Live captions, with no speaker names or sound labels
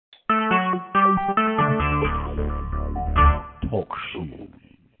talk show.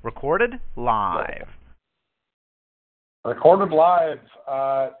 Recorded live. Recorded live,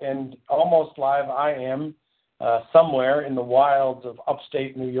 and almost live I am, somewhere in the wilds of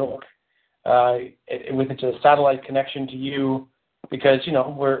upstate New York, with a satellite connection to you, because, you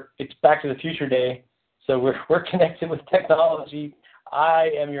know, it's Back to the Future Day, so we're connected with technology. I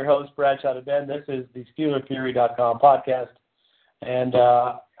am your host, Brad Shadabend. This is the SteelerTheory.com podcast, and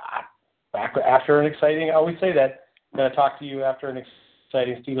after an exciting, I always say that, I'm going to talk to you after an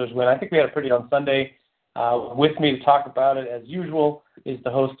exciting Steelers win. I think we had a pretty on Sunday. With me to talk about it, as usual, is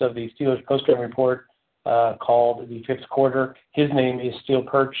the host of the Steelers postgame report called The Fifth Quarter. His name is Steel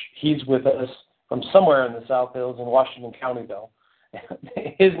Perch. He's with us from somewhere in the South Hills in Washington County, though.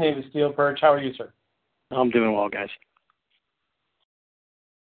 His name is Steel Perch. How are you, sir? I'm doing well, guys.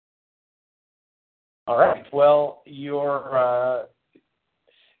 All right. Well,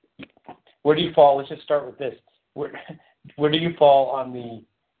 where do you fall? Let's just start with this. Where do you fall on the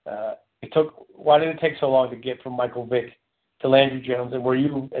why did it take so long to get from Michael Vick to Landry Jones? And were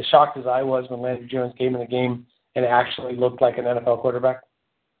you as shocked as I was when Landry Jones came in the game and actually looked like an NFL quarterback?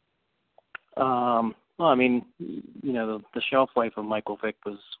 Well, I mean, you know, the shelf life of Michael Vick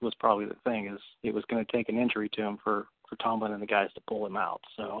was probably the thing, is it was going to take an injury to him for Tomlin and the guys to pull him out.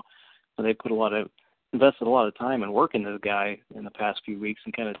 So they invested a lot of time and work into the guy in the past few weeks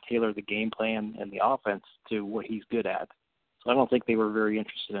and kind of tailor the game plan and the offense to what he's good at. So I don't think they were very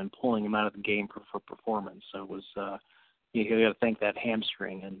interested in pulling him out of the game for performance. So it was, you got to thank that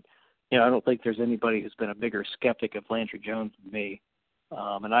hamstring. And, you know, I don't think there's anybody who's been a bigger skeptic of Landry Jones than me.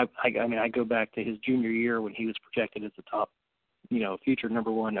 And I go back to his junior year when he was projected as the top, you know, future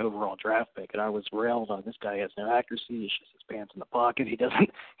number one overall draft pick. And I was railed on, this guy has no accuracy. He's just his pants in the pocket.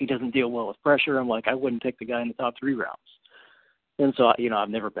 He doesn't deal well with pressure. I'm like, I wouldn't take the guy in the top 3 rounds. And so, you know, I've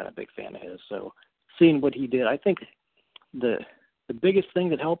never been a big fan of his. So seeing what he did, I think the biggest thing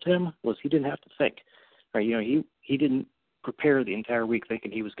that helped him was he didn't have to think. Right? You know, he didn't prepare the entire week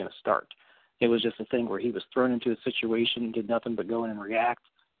thinking he was going to start. It was just a thing where he was thrown into a situation, did nothing but go in and react,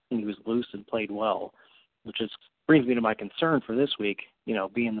 and he was loose and played well, which brings me to my concern for this week, you know,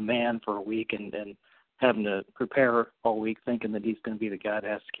 being the man for a week and having to prepare all week thinking that he's going to be the guy that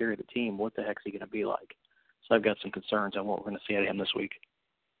has to carry the team. What the heck's he going to be like? So I've got some concerns on what we're going to see out of him this week.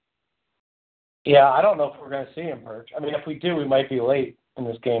 Yeah, I don't know if we're going to see him, Perch. I mean, if we do, we might be late in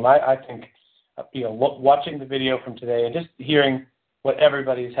this game. I think, you know, watching the video from today and just hearing what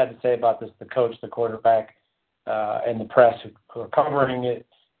everybody's had to say about this, the coach, the quarterback, and the press who are covering it,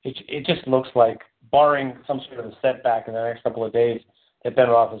 it just looks like, barring some sort of a setback in the next couple of days, that Ben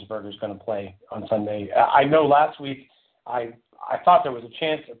Roethlisberger is going to play on Sunday. I know last week I thought there was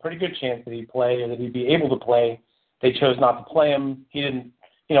a pretty good chance that he'd play or that he'd be able to play. They chose not to play him. He didn't,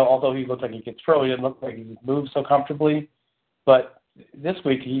 you know, although he looked like he could throw, he didn't look like he could move so comfortably. But this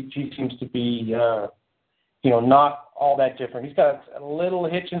week he seems to be, you know, not all that different. He's got a little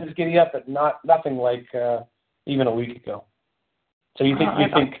hitch in his giddy up, but nothing like even a week ago. So you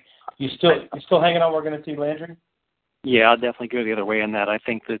think you're still hanging on we're going to see Landry? Yeah, I'll definitely go the other way on that. I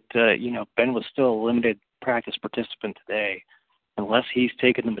think that, you know, Ben was still a limited practice participant today. Unless he's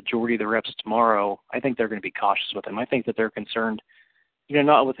taken the majority of the reps tomorrow, I think they're going to be cautious with him. I think that they're concerned, you know,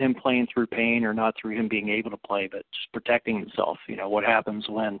 not with him playing through pain or not through him being able to play, but just protecting himself. You know, what happens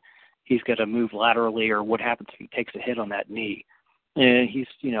when he's got to move laterally, or what happens if he takes a hit on that knee. And he's,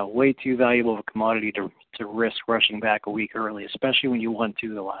 you know, way too valuable of a commodity to risk rushing back a week early, especially when you won 2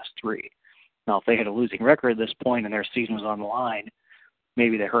 of the last 3. Now, if they had a losing record at this point and their season was on the line,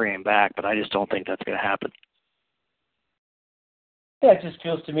 maybe they hurry him back, but I just don't think that's going to happen. Yeah, it just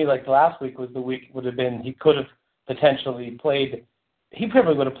feels to me like last week was the week would have been, he could have potentially played, he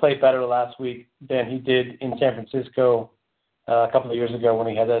probably would have played better last week than he did in San Francisco a couple of years ago when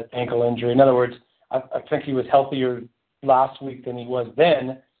he had that ankle injury. In other words, I think he was healthier last week than he was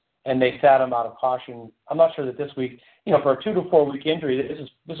then, and they sat him out of caution. I'm not sure that this week, you know, for a 2 to 4 week injury,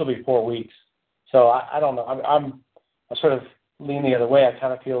 this will be 4 weeks. So I don't know. I sort of lean the other way. I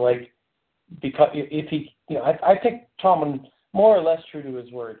kind of feel like, because if he, you know, I think Tomlin more or less true to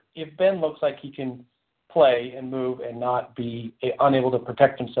his word. If Ben looks like he can play and move and not be unable to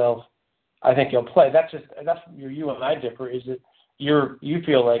protect himself, I think he'll play. That's where you and I differ. Is that you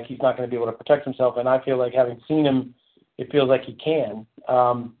feel like he's not going to be able to protect himself, and I feel like, having seen him, it feels like he can.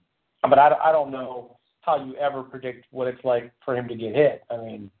 But I don't know how you ever predict what it's like for him to get hit. I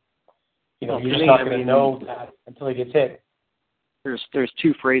mean, you know, you're just not going to know that until he gets hit. There's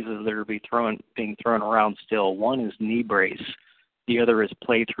 2 phrases that are being thrown around still. One is knee brace. The other is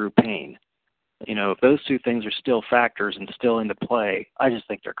play through pain. If those two things are still factors and still into play, I just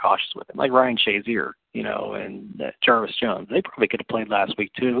think they're cautious with him. Like Ryan Shazier, and Jarvis Jones. They probably could have played last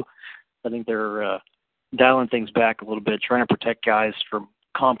week too. I think they're dialing things back a little bit, trying to protect guys from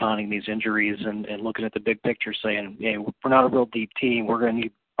compounding these injuries and looking at the big picture saying, we're not a real deep team. We're going to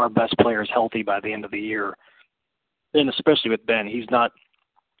need our best players healthy by the end of the year. And especially with Ben,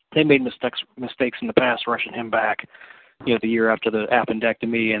 they made mistakes in the past rushing him back. The year after the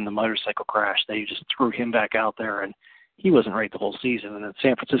appendectomy and the motorcycle crash, they just threw him back out there, and he wasn't right the whole season. And the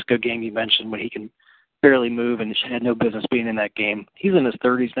San Francisco game you mentioned, when he can barely move and had no business being in that game, he's in his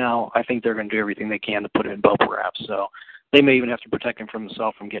 30s now. I think they're going to do everything they can to put him in bubble wraps. So they may even have to protect him from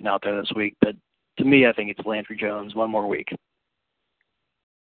himself from getting out there this week. But to me, I think it's Landry Jones one more week.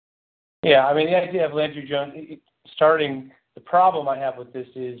 Yeah, the idea of Landry Jones starting, the problem I have with this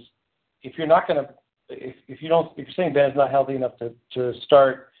is if you're not going to, if you're saying Ben's not healthy enough to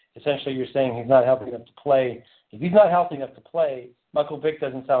start, essentially you're saying he's not healthy enough to play. If he's not healthy enough to play, Michael Vick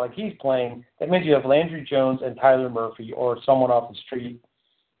doesn't sound like he's playing. That means you have Landry Jones and Tyler Murphy or someone off the street.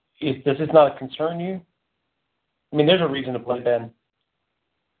 Does this not concern you? There's a reason to play Ben.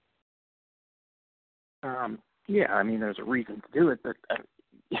 Yeah, there's a reason to do it, but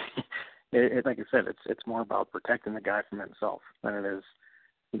like I said, it's more about protecting the guy from himself than it is,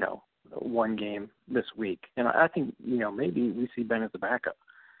 one game this week. And I think, maybe we see Ben as the backup.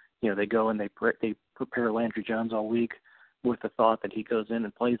 They go and they prepare Landry Jones all week with the thought that he goes in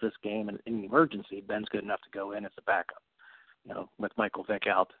and plays this game, and in an emergency, Ben's good enough to go in as a backup, with Michael Vick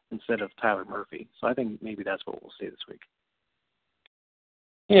out instead of Tyler Murphy. So I think maybe that's what we'll see this week.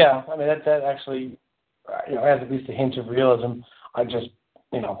 Yeah, that actually, has at least a hint of realism.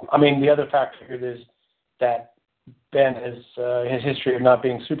 The other factor here is that Ben has his history of not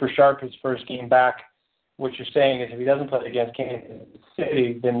being super sharp his first game back. What you're saying is if he doesn't play against Kansas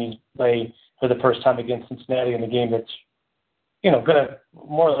City, then he's play for the first time against Cincinnati in a game that's, going to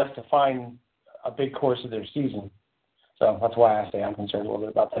more or less define a big course of their season. So that's why I say I'm concerned a little bit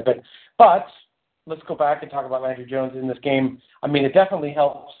about that. But let's go back and talk about Landry Jones in this game. It definitely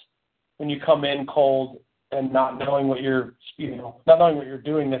helps when you come in cold and not knowing what you're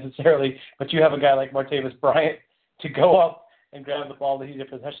doing necessarily, but you have a guy like Martavis Bryant to go up and grab the ball that he did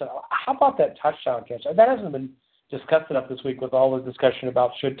for the touchdown. How about that touchdown catch? That hasn't been discussed enough this week with all the discussion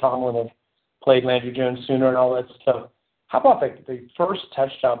about should Tomlin have played Landry Jones sooner and all that stuff. How about the first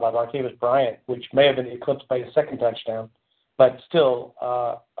touchdown by Martavis Bryant, which may have been eclipsed by a second touchdown, but still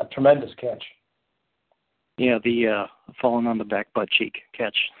a tremendous catch. Yeah, the falling on the back butt cheek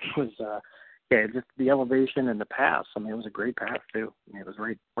catch was just the elevation and the pass. It was a great pass too. It was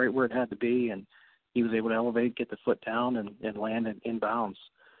right where it had to be, and he was able to elevate, get the foot down, and land it in bounds.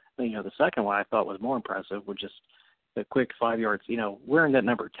 The second one I thought was more impressive, was just the quick 5 yards. Wearing that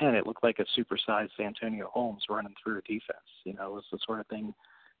number 10, it looked like a supersized Santonio Holmes running through a defense. It was the sort of thing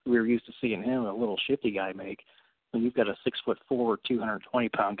we were used to seeing him, a little shifty guy, make. When you've got a 6'4",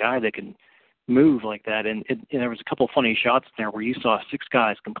 220-pound guy that can move like that, and there was a couple of funny shots in there where you saw 6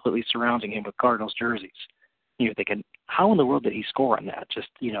 guys completely surrounding him with Cardinals jerseys. You're thinking, how in the world did he score on that? Just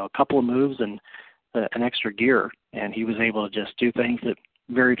a couple of moves and an extra gear, and he was able to just do things that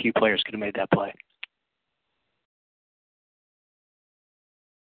very few players could have made that play.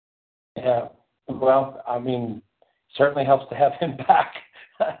 Yeah, well, certainly helps to have him back.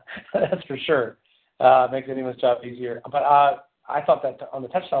 That's for sure. Makes anyone's job easier. But I thought that on the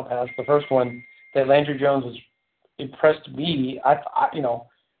touchdown pass, the first one, that Landry Jones was impressed me. That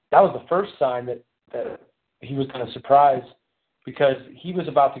was the first sign that he was going to surprise, because he was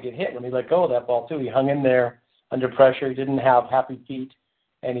about to get hit when he let go of that ball too. He hung in there under pressure. He didn't have happy feet,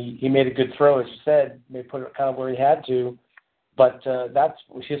 and he made a good throw, as you said. They put it kind of where he had to. But that's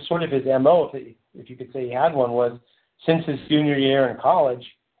just sort of his MO, if you could say he had one, was since his junior year in college,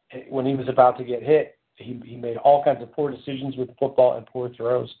 when he was about to get hit, he made all kinds of poor decisions with the football and poor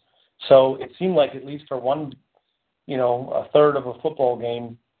throws. So it seemed like, at least for one, a third of a football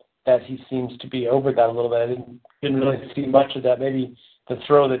game, that he seems to be over that a little bit. I didn't really see much of that. Maybe the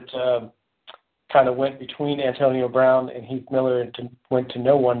throw that kind of went between Antonio Brown and Heath Miller and went to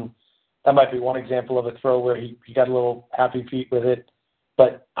no one. That might be one example of a throw where he got a little happy feet with it.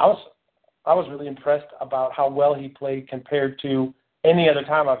 But I was really impressed about how well he played compared to any other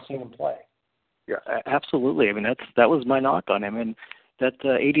time I've seen him play. Yeah, absolutely. That was my knock on him. And that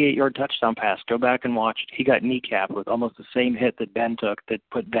 88-yard touchdown pass, go back and watch it. He got kneecapped with almost the same hit that Ben took that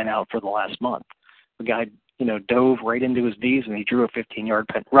put Ben out for the last month. The guy, dove right into his knees, and he drew a 15-yard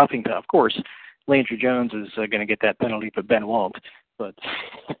roughing penalty. Of course, Landry Jones is going to get that penalty, but Ben won't. But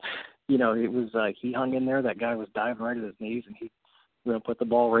it was he hung in there. That guy was diving right at his knees, and he put the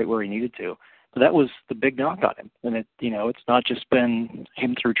ball right where he needed to. But that was the big knock on him. And it's not just been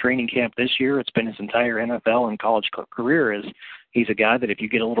him through training camp this year. It's been his entire NFL and college career. Is he's a guy that if you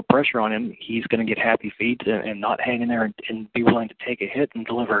get a little pressure on him, he's going to get happy feet and not hang in there and be willing to take a hit and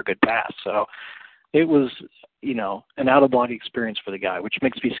deliver a good pass. So it was, an out-of-body experience for the guy, which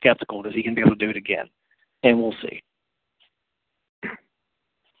makes me skeptical that he can be able to do it again. And we'll see.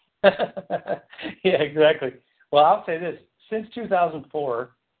 Yeah, exactly. Well, I'll say this. Since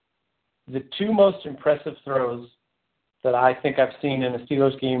 2004, the two most impressive throws that I think I've seen in a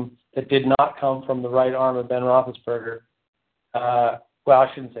Steelers game that did not come from the right arm of Ben Roethlisberger, well,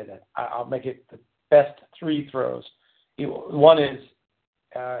 I shouldn't say that. I'll make it the best three throws. One is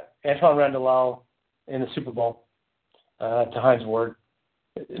Antoine Randall in the Super Bowl to Hines Ward.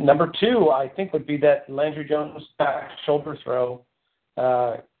 Number two, I think, would be that Landry Jones back shoulder throw,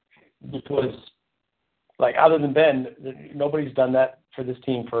 which was, like, other than Ben, nobody's done that for this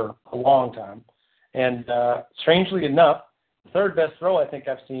team for a long time. And strangely enough, the third best throw I think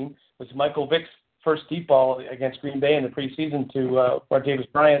I've seen was Michael Vick's first deep ball against Green Bay in the preseason to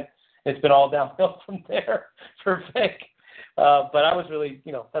Martavis Bryant. It's been all downhill from there for Vick. But I was really,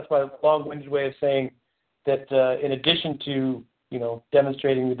 that's my long-winded way of saying that in addition to,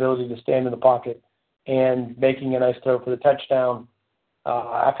 demonstrating the ability to stand in the pocket and making a nice throw for the touchdown,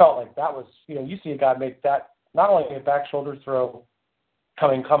 I felt like that was, you see a guy make that, not only a back shoulder throw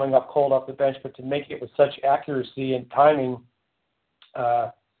coming up cold off the bench, but to make it with such accuracy and timing,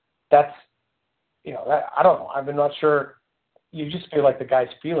 that's, I don't know. I'm not sure. You just feel like the guy's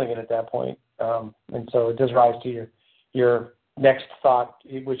feeling it at that point. And so it does rise to your next thought,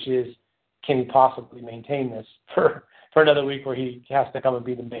 which is, can he possibly maintain this for another week where he has to come and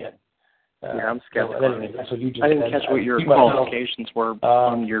be the man? I'm skeptical. Anyway, that's what you just I didn't said. catch what your qualifications were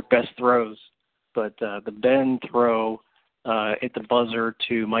on your best throws, but the Ben throw at the buzzer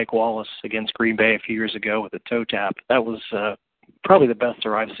to Mike Wallace against Green Bay a few years ago with a toe tap, that was probably the best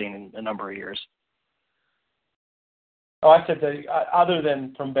throw I've seen in a number of years. Oh, I said that other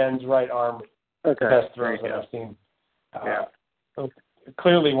than from Ben's right arm, the best throws that I've seen. So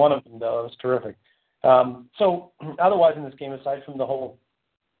clearly one of them, though. It was terrific. So otherwise in this game, aside from the whole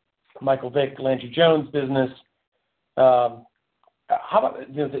Michael Vick, Landry Jones business, how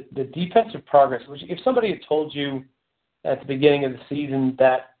about the defensive progress? Which, if somebody had told you at the beginning of the season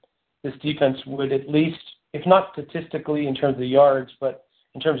that this defense would at least, if not statistically in terms of yards, but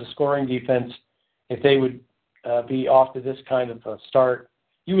in terms of scoring defense, if they would be off to this kind of a start,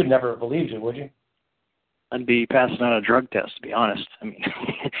 you would never have believed it, would you? I'd be passing out a drug test, to be honest. I mean,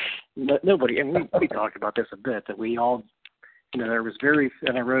 nobody, and we talked about this a bit, that we all, there was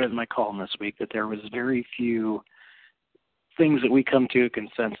and I wrote it in my column this week, that there was very few things that we come to a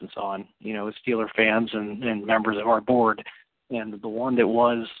consensus on, as Steeler fans and members of our board. And the one that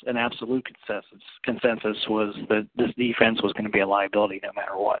was an absolute consensus was that this defense was going to be a liability no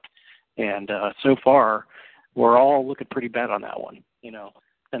matter what. And so far, we're all looking pretty bad on that one,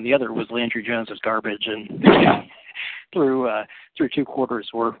 And the other was Landry Jones is garbage, and through two quarters,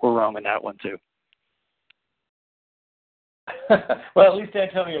 we're wrong on that one too. Well, at least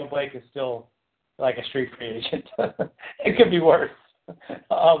Antonio Blake is still like a street free agent. It could be worse.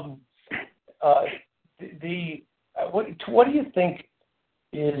 What do you think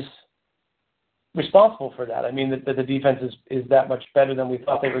is responsible for that? I mean, that the defense is that much better than we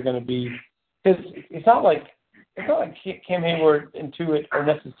thought they were going to be. Because it's not like Cam Hayward and Tuitt are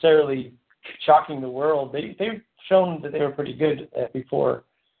necessarily shocking the world. They've shown that they were pretty good before.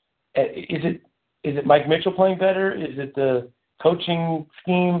 Is it Mike Mitchell playing better? Is it the coaching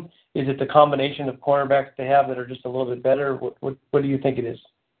scheme? Is it the combination of cornerbacks they have that are just a little bit better? What do you think it is?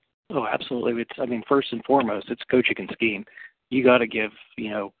 Oh, absolutely. First and foremost, it's coaching and scheme. You got to give,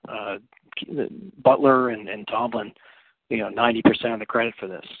 Butler and Tomlin, 90% of the credit for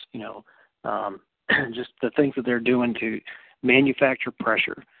this. Just the things that they're doing to manufacture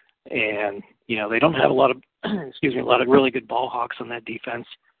pressure, and they don't have a lot of really good ball hawks on that defense.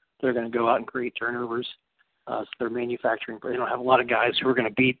 They're going to go out and create turnovers. So they're manufacturing. They don't have a lot of guys who are going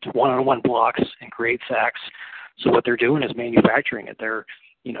to beat one-on-one blocks and create sacks. So what they're doing is manufacturing it. They're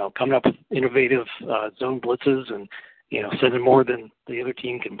coming up with innovative zone blitzes and sending more than the other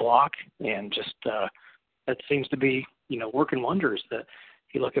team can block, and just that seems to be working wonders. That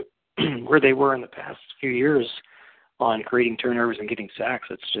if you look at where they were in the past few years on creating turnovers and getting sacks,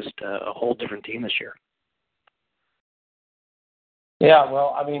 it's just a whole different team this year. Yeah,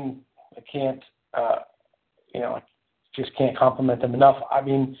 well, I mean, I can't, just can't compliment them enough. I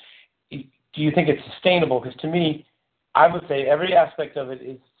mean, do you think it's sustainable? Because to me, I would say every aspect of it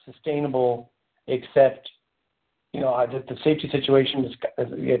is sustainable except, the safety situation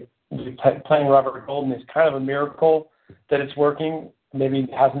playing Robert Golden is kind of a miracle that it's working. Maybe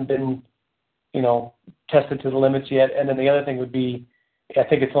it hasn't been, tested to the limits yet. And then the other thing would be, I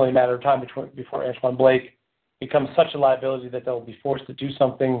think it's only a matter of time before Antoine Blake becomes such a liability that they'll be forced to do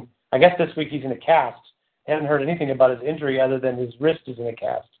something. I guess this week he's in a cast. I haven't heard anything about his injury other than his wrist is in a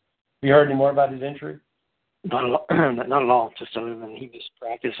cast. Have you heard any more about his injury? Not at all. Just other than he missed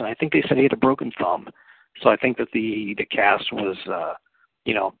practice, and I think they said he had a broken thumb. So I think that the cast was,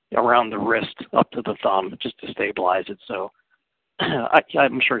 around the wrist up to the thumb just to stabilize it. So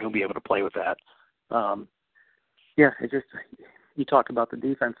I'm sure he'll be able to play with that. It just, you talk about the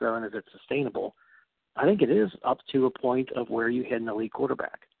defense though, and is it sustainable? I think it is up to a point of where you hit an elite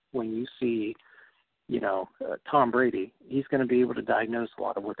quarterback. When you see, Tom Brady, he's going to be able to diagnose a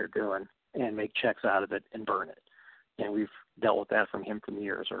lot of what they're doing and make checks out of it and burn it. And we've dealt with that from him for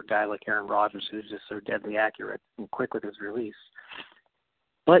years. Or a guy like Aaron Rodgers who's just so deadly accurate and quick with his release.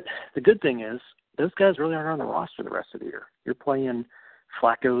 But the good thing is, those guys really aren't on the roster the rest of the year. You're playing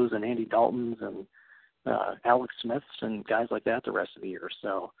Flacco's and Andy Dalton's and Alex Smith's and guys like that the rest of the year.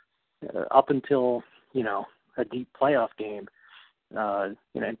 So up until, a deep playoff game, and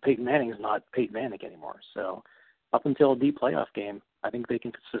Peyton Manning is not Peyton Manning anymore. So up until a deep playoff game, I think they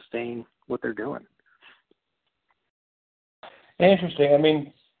can sustain what they're doing. Interesting. I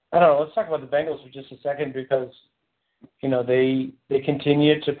mean, I don't know. Let's talk about the Bengals for just a second because, they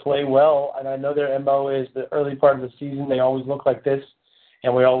continue to play well. And I know their MO is the early part of the season. They always look like this.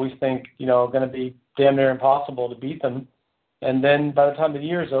 And we always think, going to be damn near impossible to beat them. And then by the time the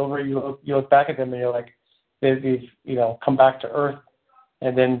year is over, you look back at them and you're like, they've come back to earth.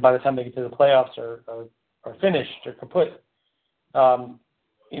 And then by the time they get to the playoffs are finished or kaput. To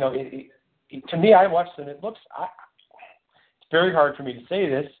me, I watched them. It's very hard for me to say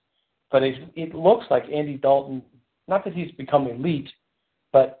this, but it looks like Andy Dalton, not that he's become elite,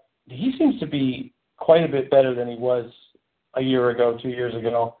 but he seems to be quite a bit better than he was a year ago, 2 years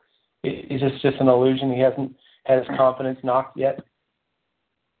ago. Is this just an illusion? He hasn't had his confidence knocked yet?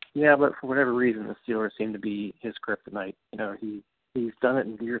 Yeah, but for whatever reason, the Steelers seem to be his kryptonite. He's done it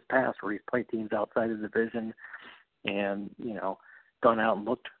in years past where he's played teams outside the division and, gone out and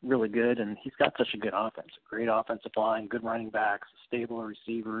looked really good. And he's got such a good offense, a great offensive line, good running backs, stable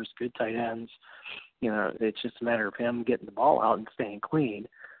receivers, good tight ends. It's just a matter of him getting the ball out and staying clean.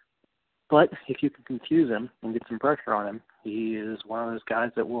 But if you can confuse him and get some pressure on him, he is one of those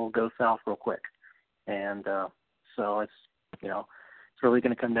guys that will go south real quick. And so it's really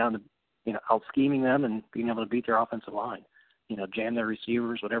going to come down to, out scheming them and being able to beat their offensive line. Jam their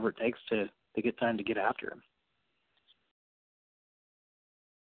receivers, whatever it takes to get time to get after him.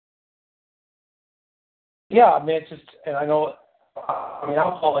 Yeah, I mean, it's just, and I know,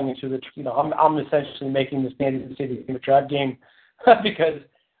 I'm falling into the, I'm essentially making this Kansas City a trap game because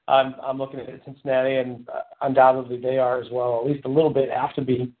I'm looking at Cincinnati, and undoubtedly they are as well. At least a little bit have to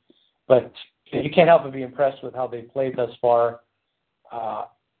be, but you can't help but be impressed with how they played thus far.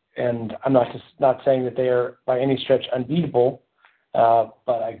 And I'm not saying that they are by any stretch unbeatable, but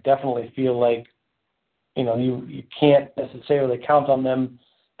I definitely feel like you can't necessarily count on them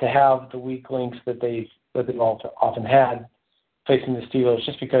to have the weak links that they've often had facing the Steelers,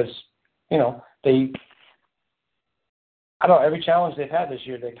 just because every challenge they've had this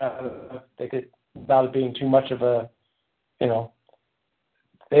year they could, without it being too much of a I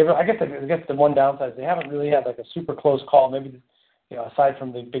guess the one downside is they haven't really had like a super close call. Maybe aside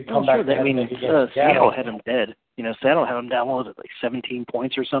from the big comeback. Seattle had them dead. Seattle had them down. What was it, like 17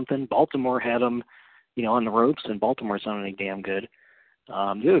 points or something? Baltimore had them, on the ropes, and Baltimore's not any damn good.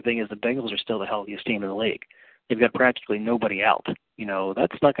 The other thing is the Bengals are still the healthiest team in the league. They've got practically nobody out.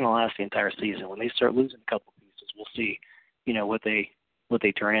 That's not going to last the entire season. When they start losing a couple pieces, we'll see, what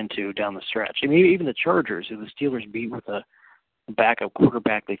they turn into down the stretch. I mean, even the Chargers, who the Steelers beat with a backup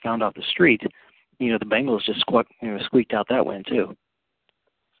quarterback they found off the street, the Bengals just squeaked out that win too.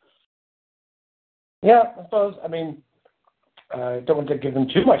 Yeah, I suppose. I mean, I don't want to give them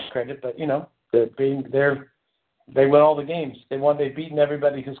too much credit, but they win all the games. They've beaten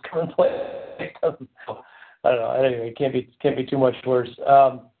everybody who's come and played. I don't know. Anyway, it can't be too much worse.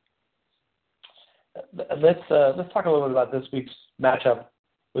 Let's talk a little bit about this week's matchup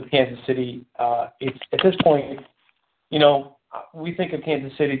with Kansas City. It's at this point, we think of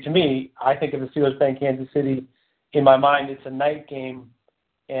Kansas City. To me, I think of the Steelers playing Kansas City. In my mind, it's a night game,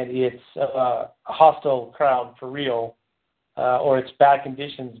 and it's a hostile crowd for real, or it's bad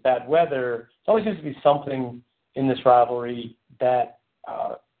conditions, bad weather. There always seems to be something in this rivalry that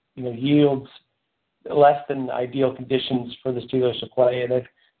yields less than ideal conditions for the Steelers to play, and they've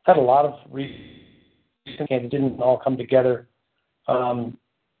had a lot of reasons it didn't all come together.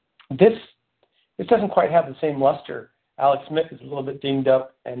 this doesn't quite have the same luster. Alex Smith is a little bit dinged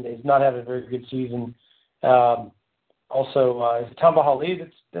up and is not having a very good season. Also, is it Tamba Hali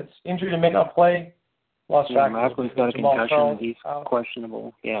that's injured and may not play? Lost track. Macklin's got a concussion. He's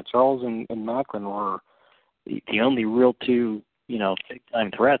questionable. Yeah, Charles and Macklin were the only real two,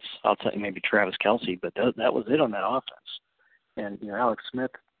 big-time threats. I'll tell you, maybe Travis Kelce, but that was it on that offense. And, Alex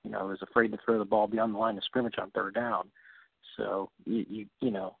Smith, was afraid to throw the ball beyond the line of scrimmage on third down. So,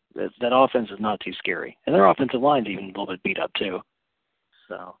 that offense is not too scary. And their offensive line's even a little bit beat up, too.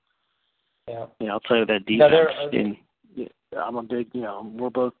 So, yeah. I'll tell you that defense. I'm a big, we're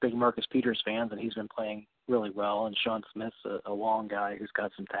both big Marcus Peters fans, and he's been playing really well. And Sean Smith's a long guy who's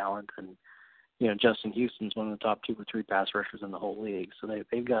got some talent. And, Justin Houston's one of the top 2 or 3 pass rushers in the whole league. So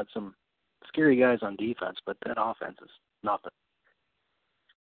they've got some scary guys on defense, but that offense is nothing.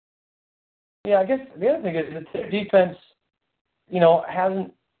 Yeah, I guess the other thing is that their defense,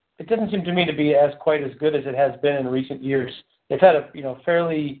 it doesn't seem to me to be quite as good as it has been in recent years. They've had a,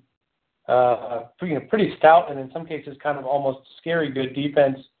 fairly, pretty stout and in some cases kind of almost scary good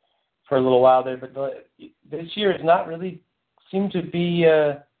defense for a little while there. But this year has not really seemed to be,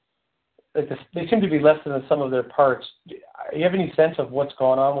 they seem to be less than the sum of their parts. Do you have any sense of what's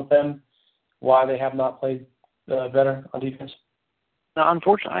going on with them, why they have not played better on defense? No,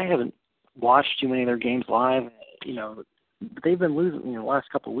 unfortunately, I haven't watched too many of their games live. They've been losing. The last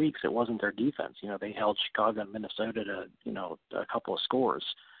couple of weeks, it wasn't their defense. They held Chicago and Minnesota to, a couple of scores.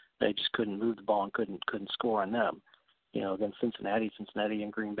 They just couldn't move the ball and couldn't score on them. Against Cincinnati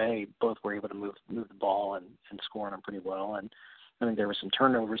and Green Bay both were able to move the ball and score on them pretty well. And I think there were some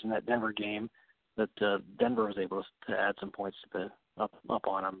turnovers in that Denver game that Denver was able to add some points to up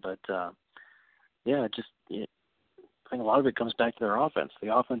on them. But I think a lot of it comes back to their offense.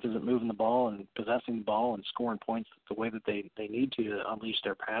 The offense isn't moving the ball and possessing the ball and scoring points the way that they need to unleash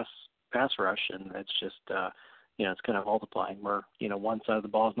their pass rush, and it's just it's kind of multiplying where one side of the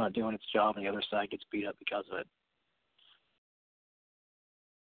ball is not doing its job and the other side gets beat up because of it.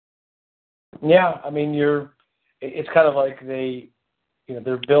 Yeah, I mean it's kind of like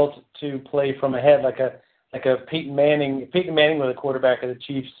they're built to play from ahead, like a Peyton Manning. If Peyton Manning was the quarterback of the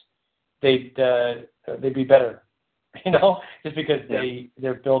Chiefs, they'd be better. Just because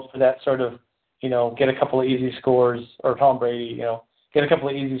they're built for that sort of, get a couple of easy scores, or Tom Brady, get a couple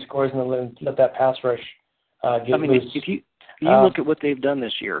of easy scores and then let that pass rush get loose. If you look at what they've done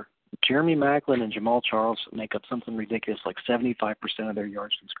this year, Jeremy Maclin and Jamal Charles make up something ridiculous like 75% of their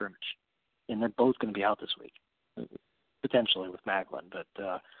yards from scrimmage. And they're both going to be out this week, potentially with Maclin.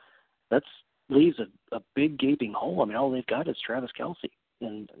 But that leaves a big gaping hole. I mean, all they've got is Travis Kelce.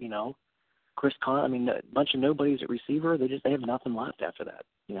 And, Chris Conn, a bunch of nobodies at receiver. They have nothing left after that,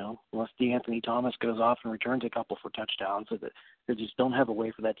 unless DeAnthony Thomas goes off and returns a couple for touchdowns. So that they just don't have a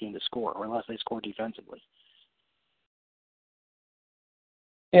way for that team to score, or unless they score defensively.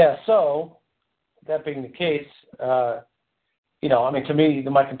 Yeah, so that being the case, to me,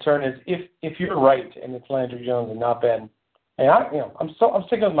 my concern is if you're right and it's Landry Jones and not Ben, and I'm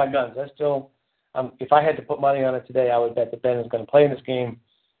sticking with my guns. I still, if I had to put money on it today, I would bet that Ben is going to play in this game.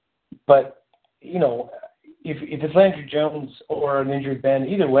 But if it's Landry Jones or an injured Ben,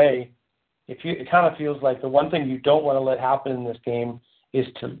 either way, it kind of feels like the one thing you don't want to let happen in this game is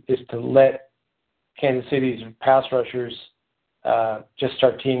to let Kansas City's pass rushers just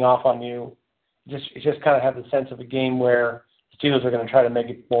start teeing off on you. Just kind of have the sense of a game where the Steelers are going to try to make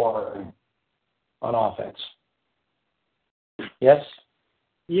it more on offense. Yes?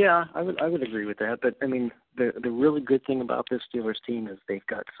 Yeah, I would agree with that. But, the really good thing about this Steelers team is they've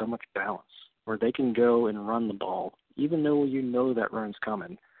got so much balance where they can go and run the ball. Even though that run's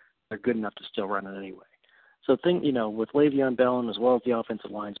coming, they're good enough to still run it anyway. So with Le'Veon Bell and as well as the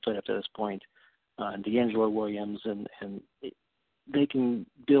offensive lines played up to this point, and D'Angelo Williams, and they can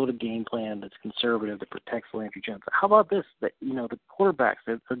build a game plan that's conservative that protects Landry Jones. How about this? That the quarterbacks,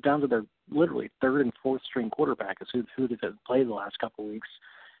 they're down to their literally third and fourth string quarterbacks who they've played the last couple of weeks.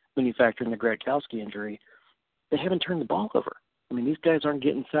 When you factor in the Gradkowski injury, they haven't turned the ball over. These guys aren't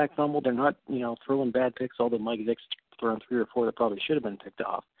getting sacked, fumbled. They're not, throwing bad picks, although Mike Vick's thrown 3 or 4 that probably should have been picked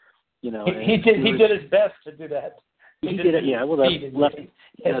off. He did his best to do that. He did it, yeah. Well, that left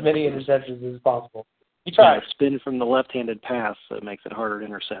as many interceptions as possible. He tried. Spin from the left-handed pass that makes it harder to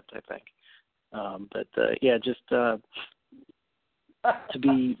intercept, I think. To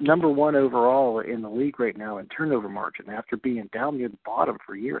be number 1 overall in the league right now in turnover margin after being down near the bottom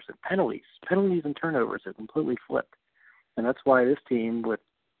for years, and penalties and turnovers have completely flipped. And that's why this team, with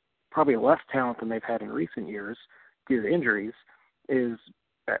probably less talent than they've had in recent years due to injuries, is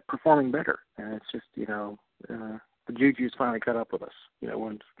performing better. And it's just, the the juju's finally caught up with us.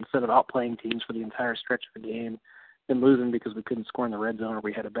 When instead of outplaying teams for the entire stretch of the game and losing because we couldn't score in the red zone or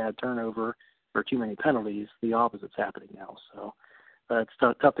we had a bad turnover or too many penalties, the opposite's happening now. So it's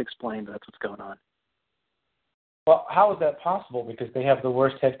tough to explain, but that's what's going on. Well, how is that possible? Because they have the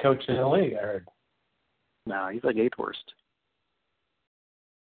worst head coach in the league, I heard. No, he's like 8th worst.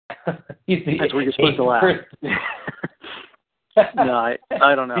 That's where you're supposed to laugh. No, I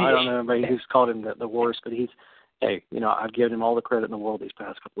don't know. I don't know anybody who's called him the worst, but I've given him all the credit in the world these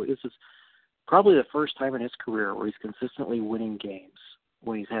past couple of weeks. This is probably the first time in his career where he's consistently winning games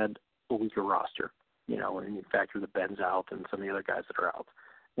when he's had a weaker roster, when you factor the Ben's out and some of the other guys that are out.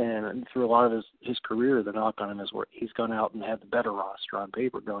 And through a lot of his career, the knock on him is where he's gone out and had the better roster on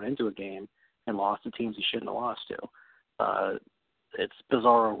paper going into a game and lost to teams he shouldn't have lost to. It's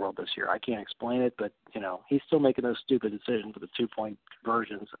bizarro world this year. I can't explain it, but, he's still making those stupid decisions with the 2-point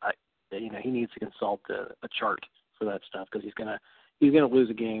conversions. He needs to consult a chart for that stuff because he's gonna lose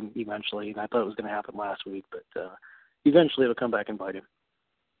a game eventually, and I thought it was going to happen last week, but eventually it'll come back and bite him.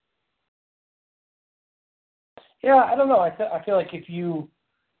 Yeah, I don't know. I feel like if you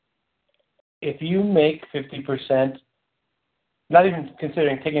make 50%, not even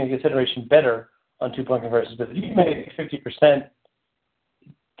taking into consideration better on 2-point conversions, but if you make 50%,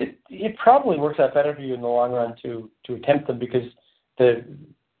 it probably works out better for you in the long run to attempt them because the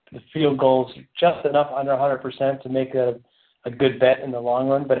field goals just enough under 100% to make that a good bet in the long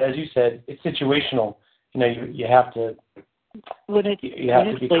run. But as you said, it's situational. You have to. You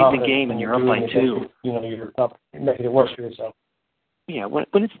have to be confident in the game and you're up by 2. You're not making it worse for yourself. Yeah, when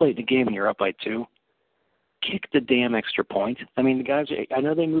it's late in the game and you're up by 2, kick the damn extra point. I mean, the guys, I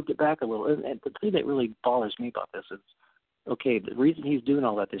know they moved it back a little. And the thing that really bothers me about this is, okay, the reason he's doing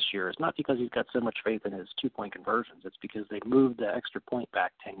all that this year is not because he's got so much faith in his 2-point conversions. It's because they moved the extra point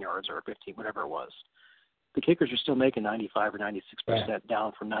back 10 yards or 15, whatever it was. The kickers are still making 95 or 96%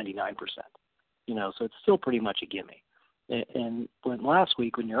 down from 99%. So it's still pretty much a gimme. And last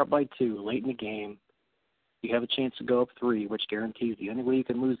week, when you're up by 2 late in the game, you have a chance to go up 3, which guarantees the only way you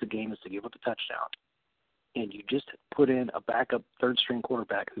can lose the game is to give up a touchdown. And you just put in a backup third-string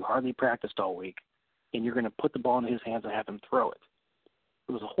quarterback who hardly practiced all week, and you're going to put the ball in his hands and have him throw it.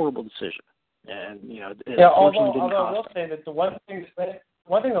 It was a horrible decision. And, although I will say that the one thing that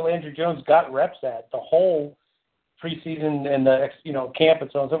Landry Jones got reps at the whole preseason and the camp and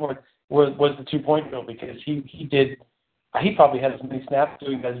so on and so forth was the 2-point drill because he probably had as many snaps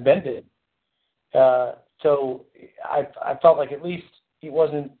doing as Ben did. So I felt like at least he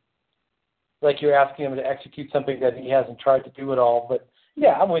wasn't like you're asking him to execute something that he hasn't tried to do at all. But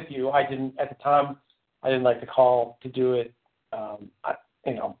yeah, I'm with you. At the time, I didn't like the call to do it.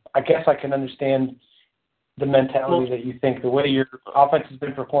 I guess I can understand the mentality that you think the way your offense has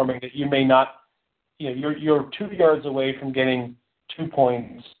been performing that you may not, you're 2 yards away from getting 2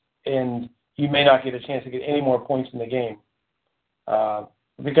 points and you may not get a chance to get any more points in the game.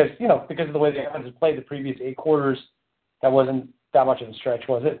 Because of the way the offense has played the previous 8 quarters, that wasn't that much of a stretch,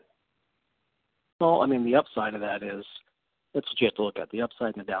 was it? Well, I mean, the upside of that is, that's what you have to look at. The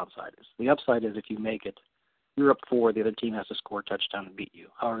upside and the downside is. The upside is if you make it, you're up 4, the other team has to score a touchdown and beat you.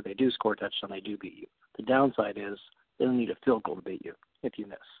 However, they do score a touchdown, they do beat you. The downside is they don't need a field goal to beat you if you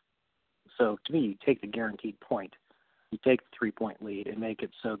miss. So to me, you take the guaranteed point, you take the 3-point lead and make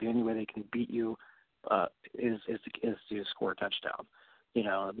it so the only way they can beat you is to score a touchdown.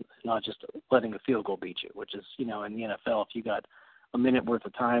 Not just letting a field goal beat you, which is, in the NFL, if you got a minute worth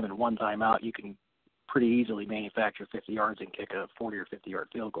of time and 1 timeout, you can pretty easily manufacture 50 yards and kick a 40 or 50-yard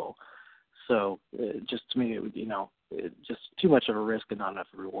field goal. So just to me, just too much of a risk and not enough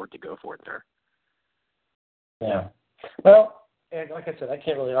reward to go for it there. Yeah. Well, and like I said, I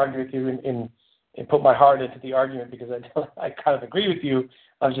can't really argue with you and put my heart into the argument because I kind of agree with you.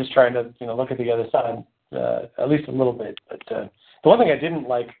 I was just trying to look at the other side at least a little bit. But the one thing I didn't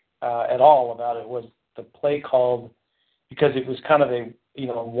like at all about it was the play called because it was kind of a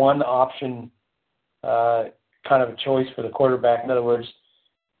one option kind of a choice for the quarterback. In other words,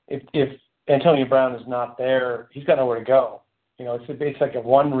 if Antonio Brown is not there, he's got nowhere to go. It's like a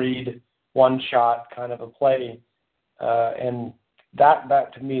one read, one shot kind of a play, and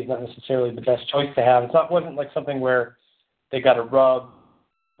that to me is not necessarily the best choice to have. Wasn't like something where they got to rub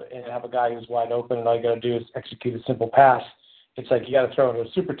and have a guy who's wide open and all you got to do is execute a simple pass. It's like you got to throw it in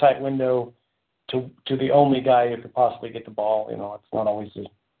a super tight window to the only guy who could possibly get the ball. It's not always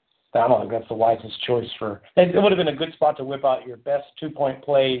I don't think that's the wisest choice for. It would have been a good spot to whip out your best 2-point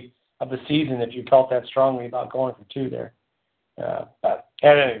play of the season if you felt that strongly about going for 2 there. But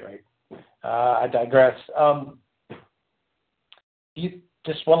at any rate, I digress.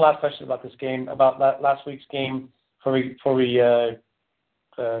 Just one last question about this game, about last week's game. before we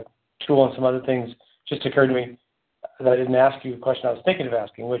tool on some other things, just occurred to me that I didn't ask you a question I was thinking of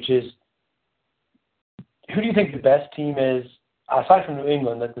asking, which is, who do you think the best team is, aside from New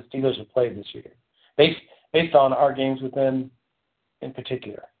England, that the Steelers have played this year, based on our games with them in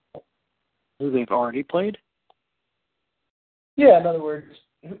particular? Who they've already played? Yeah, in other words,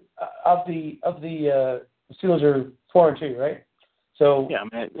 of the Steelers are 4-2, right? So yeah, I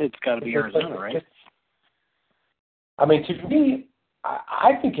mean, it's got to be Arizona, right? I mean, to me,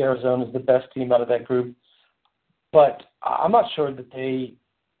 I think Arizona is the best team out of that group, but I'm not sure that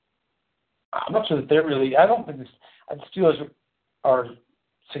they're really. I don't think the Steelers are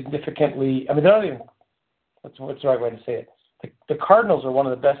significantly. I mean, they're not even. What's the right way to say it? The Cardinals are one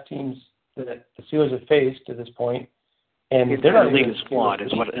of the best teams that the Steelers have faced to this point, and they're not league is flawed,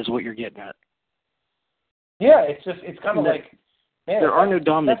 is what you're getting at. Yeah, it's kind of like, man, there are no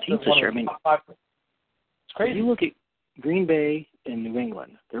dominant teams this year. I mean, it's crazy. If you look at Green Bay and New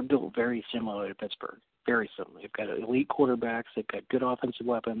England, they're built very similar to Pittsburgh. Very similar. They've got elite quarterbacks. They've got good offensive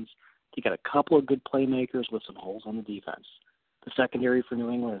weapons. They've got a couple of good playmakers with some holes on the defense. The secondary for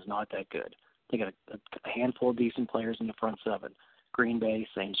New England is not that good. They got a handful of decent players in the front seven. Green Bay,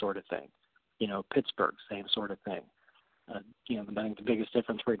 same sort of thing. Pittsburgh, same sort of thing. I think the biggest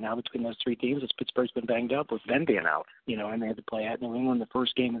difference right now between those three teams is Pittsburgh's been banged up with Ben being out. And they had to play at New England the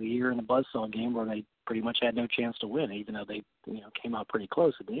first game of the year in the buzzsaw game where they pretty much had no chance to win, even though they came out pretty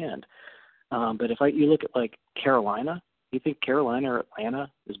close at the end. But if you look at like Carolina, you think Carolina or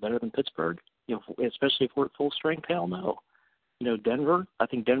Atlanta is better than Pittsburgh? Especially if we're at full strength? Hell no. Denver, I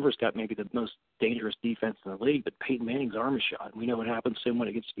think Denver's got maybe the most dangerous defense in the league, but Peyton Manning's arm is shot. And we know what happens to him when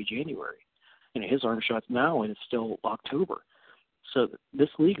it gets to be January. His arm shot's now, and it's still October. So this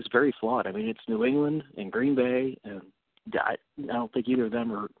league is very flawed. I mean, it's New England and Green Bay, and I don't think either of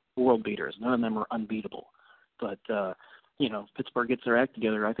them are world beaters. None of them are unbeatable. But, if Pittsburgh gets their act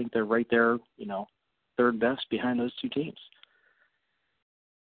together, I think they're right there, third best behind those two teams.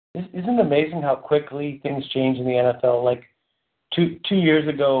 Isn't it amazing how quickly things change in the NFL? Like two years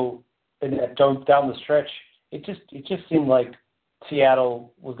ago, down the stretch, it just seemed like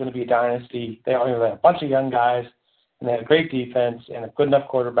Seattle was going to be a dynasty. They had a bunch of young guys, and they had a great defense and a good enough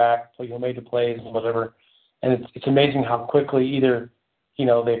quarterback, made the plays and whatever. And it's amazing how quickly either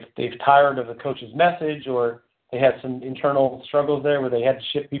they've tired of the coach's message, or they had some internal struggles there where they had to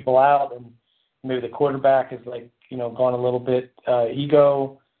ship people out, and maybe the quarterback is gone a little bit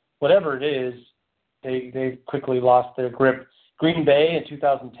ego, whatever it is. They quickly lost their grip. Green Bay in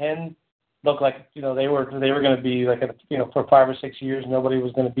 2010 looked like they were going to be for 5 or 6 years nobody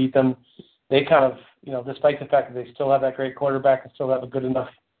was going to beat them. They kind of despite the fact that they still have that great quarterback and still have a good enough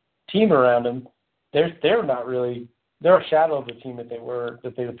team around them, they're not really, they're a shadow of the team that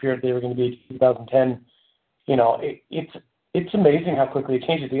they appeared they were going to be in 2010. It's amazing how quickly it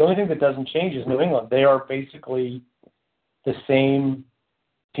changes. The only thing that doesn't change is New England. They are basically the same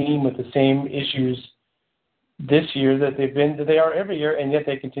team with the same issues this year that they are every year, and yet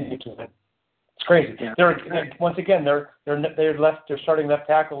they continue to win. It's crazy. Yeah. Once again, their starting left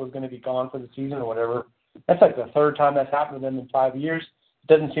tackle is going to be gone for the season or whatever. That's like the third time that's happened to them in 5 years.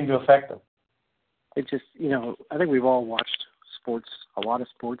 It doesn't seem to affect them. It just, I think we've all watched a lot of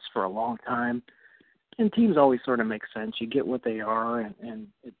sports for a long time, and teams always sort of make sense. You get what they are, and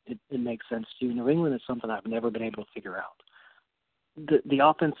it makes sense to you. New England is something I've never been able to figure out. The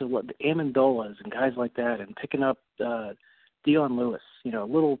offensive, the Amendolas and guys like that, and picking up Dion Lewis, a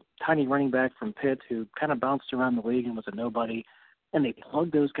little tiny running back from Pitt who kind of bounced around the league and was a nobody, and they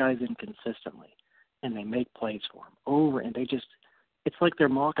plug those guys in consistently, and they make plays for them over, and it's like they're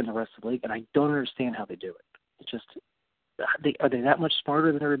mocking the rest of the league, and I don't understand how they do it. It's just, are they that much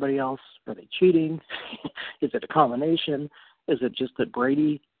smarter than everybody else? Are they cheating? Is it a combination? Is it just that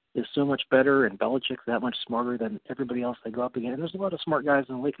Brady is so much better and Belichick's that much smarter than everybody else they go up against? And there's a lot of smart guys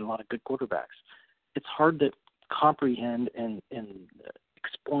in the league and a lot of good quarterbacks. It's hard to comprehend and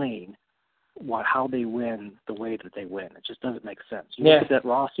explain how they win the way that they win. It just doesn't make sense. You look at that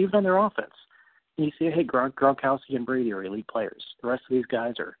roster, even on their offense, and you see, hey, Gronkowski and Brady are elite players. The rest of these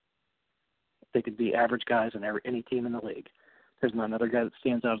guys they could be average guys in any team in the league. There's not another guy that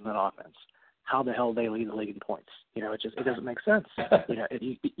stands out in that offense. How the hell they lead the league in points? It doesn't make sense.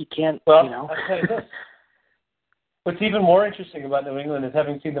 You can't. Well, I'll tell you this. What's even more interesting about New England is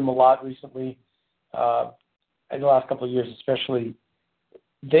having seen them a lot recently, in the last couple of years especially.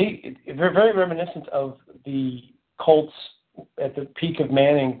 They're very reminiscent of the Colts at the peak of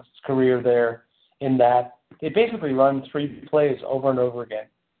Manning's career there, in that they basically run 3 plays over and over again.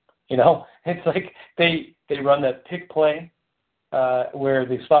 It's like they run that pick play where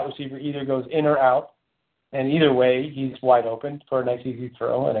the slot receiver either goes in or out, And either way, he's wide open for a nice easy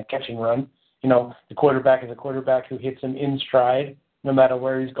throw and a catch and run. The quarterback is a quarterback who hits him in stride no matter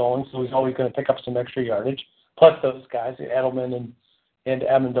where he's going, so he's always going to pick up some extra yardage. Plus those guys, Edelman and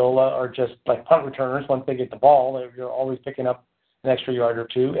Amendola, are just like punt returners. Once they get the ball, you're always picking up an extra yard or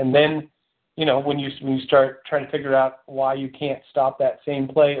two. And then, when you start trying to figure out why you can't stop that same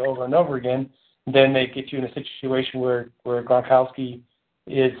play over and over again, then they get you in a situation where Gronkowski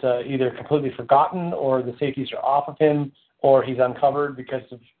is either completely forgotten or the safeties are off of him or he's uncovered because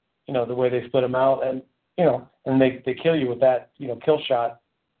of, the way they split him out. And, and they kill you with that, kill shot.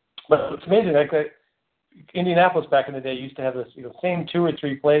 But it's amazing, like Indianapolis back in the day used to have this, same 2 or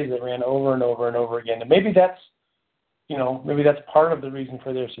 3 plays that ran over and over and over again. And maybe that's part of the reason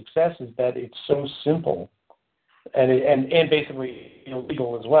for their success is that it's so simple and basically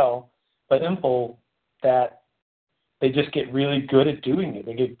illegal as well, but simple that they just get really good at doing it.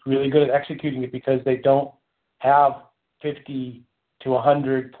 They get really good at executing it because they don't have 50 to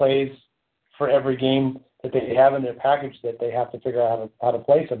 100 plays for every game that they have in their package that they have to figure out how to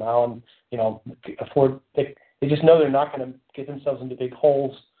play somehow, and they just know they're not going to get themselves into big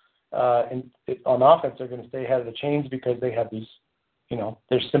holes on offense. They're going to stay ahead of the chains because they have these,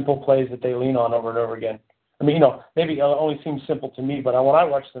 there's simple plays that they lean on over and over again. I mean, maybe it only seems simple to me, but when I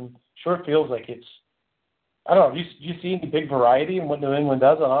watch them, sure feels like it's, I don't know, do you see any big variety in what New England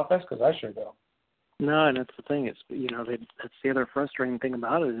does on offense? Because I sure do. No, and that's the thing. It's that's the other frustrating thing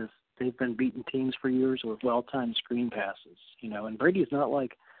about it is they've been beating teams for years with well-timed screen passes. And Brady's not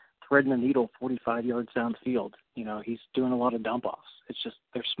like threading the needle 45 yards downfield. He's doing a lot of dump-offs. It's just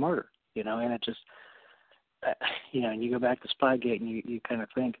they're smarter, and it just, and you go back to Spygate and you kind of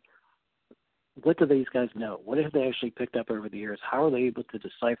think, what do these guys know? What have they actually picked up over the years? How are they able to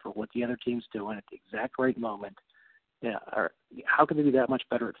decipher what the other team's doing at the exact right moment? Yeah, or how can they be that much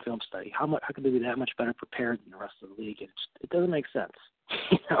better at film study? How can they be that much better prepared than the rest of the league? It doesn't make sense.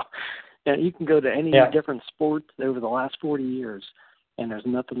 And you can go to any different sport over the last 40 years, and there's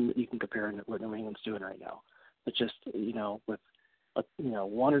nothing that you can compare to what New England's doing right now. It's just with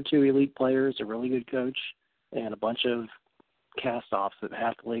 1 or 2 elite players, a really good coach, and a bunch of cast-offs that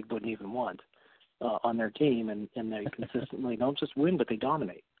half the league wouldn't even want on their team, and they consistently don't just win, but they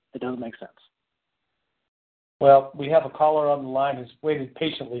dominate. It doesn't make sense. Well, we have a caller on the line who's waited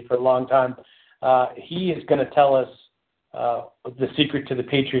patiently for a long time. He is going to tell us the secret to the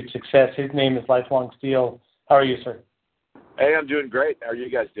Patriots' success. His name is Lifelong Steel. How are you, sir? Hey, I'm doing great. How are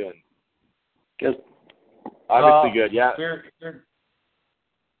you guys doing? Good. Obviously good, yeah.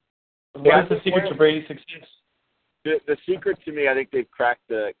 What is the secret to Brady's success? The secret to me, I think they've cracked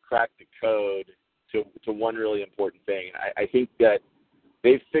the code to one really important thing. I think that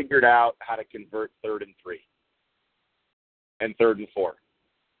they've figured out how to convert 3rd and 3 and 3rd and 4,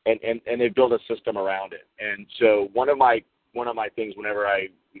 and they've built a system around it. And so one of my things whenever I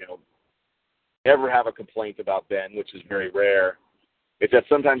ever have a complaint about Ben, which is very rare, is that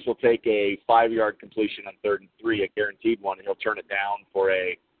sometimes he'll take a 5-yard completion on 3rd and 3, a guaranteed one, and he'll turn it down for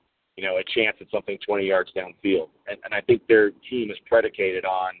a chance at something 20 yards downfield. And I think their team is predicated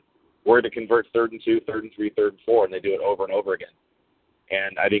on where to convert 3rd and 2, 3rd and 3, 3rd and 4, and they do it over and over again.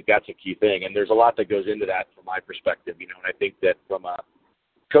 And I think that's a key thing. And there's a lot that goes into that from my perspective, and I think that from a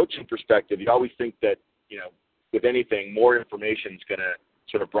coaching perspective, you always think that, with anything, more information is going to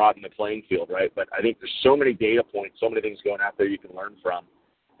sort of broaden the playing field, right? But I think there's so many data points, so many things going out there you can learn from,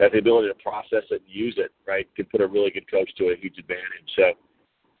 that the ability to process it and use it, right, can put a really good coach to a huge advantage. So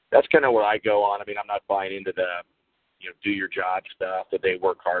that's kind of where I go on. I mean, I'm not buying into the, do your job stuff, that they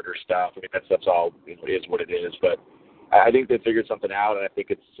work harder stuff. I mean, that stuff's all, is what it is. But I think they figured something out, and I think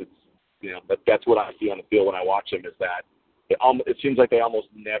it's that's what I see on the field when I watch them, is that it seems like they almost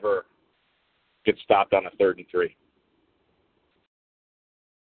never get stopped on a 3rd and 3.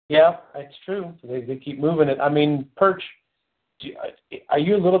 Yeah, it's true. They keep moving it. I mean, Perch, are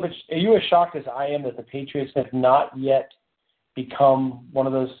you as shocked as I am that the Patriots have not yet become one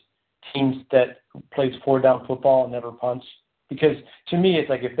of those teams that plays 4-down football and never punts? Because to me, it's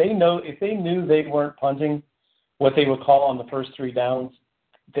like if they knew they weren't punting what they would call on the first 3 downs,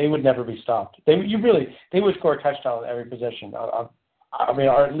 they would never be stopped. They would score a touchdown every possession. I mean,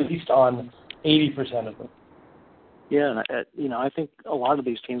 or at least on 80% of them. Yeah, I think a lot of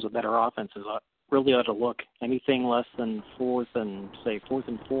these teams with better offenses really ought to look anything less than 4th and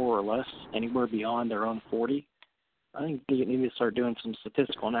 4 or less, anywhere beyond their own 40. I think you need to start doing some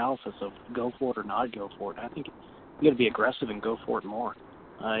statistical analysis of go for it or not go for it. I think you got to be aggressive and go for it more.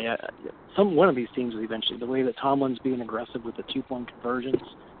 One of these teams is eventually, the way that Tomlin's being aggressive with the 2-point conversions,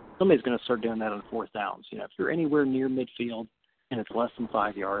 somebody's going to start doing that on 4th downs. If you're anywhere near midfield, and it's less than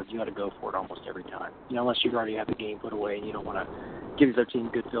 5 yards, you got to go for it almost every time. Unless you already have the game put away and you don't want to give your team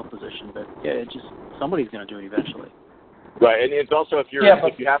good field position. But yeah, somebody's going to do it eventually. Right, and it's also if you have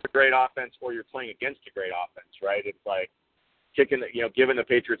a great offense or you're playing against a great offense, right? It's like giving the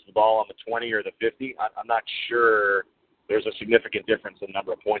Patriots the ball on the 20 or the 50. I'm not sure there's a significant difference in the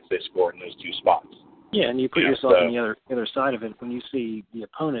number of points they score in those two spots. Yeah, and you put yourself on the other side of it. When you see the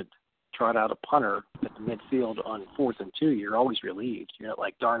opponent trot out a punter at the midfield on 4th and 2, you're always relieved. You're not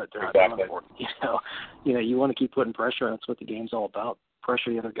like, darn it, they're not going for it. You want to keep putting pressure, and that's what the game's all about.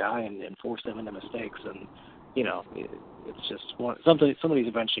 Pressure the other guy and force them into mistakes. And, it's just somebody's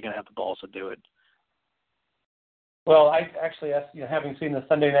eventually going to have the balls to do it. Well, I actually, having seen the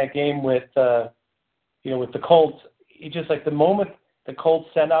Sunday night game with the Colts, just like the moment the Colts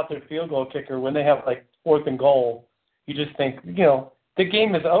send out their field goal kicker when they have like 4th and goal, you just think, the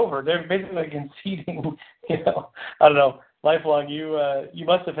game is over. They're basically conceding, I don't know, lifelong. You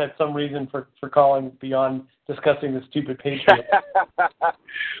must have had some reason for calling beyond discussing the stupid Patriots.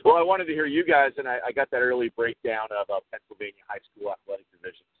 Well, I wanted to hear you guys, and I got that early breakdown of Pennsylvania high school athletic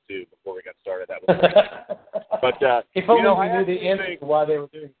divisions too before we got started. That was great. But if only we knew the answer to why they were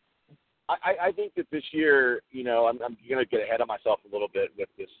doing it. I think that this year, I'm going to get ahead of myself a little bit with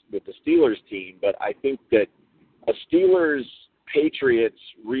the Steelers team, but I think that a Steelers-Patriots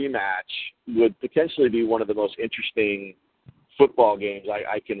rematch would potentially be one of the most interesting football games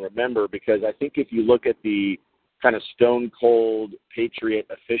I can remember, because I think if you look at the kind of stone-cold Patriot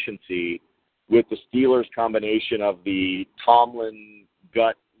efficiency with the Steelers' combination of the Tomlin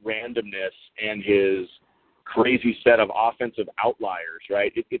gut randomness and his crazy set of offensive outliers,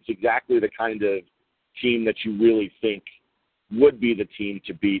 right? It's exactly the kind of team that you really think would be the team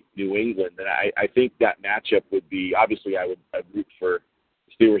to beat New England. And I think that matchup would be, obviously I'd root for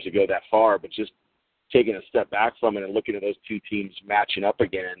the Steelers to go that far, but just taking a step back from it and looking at those two teams matching up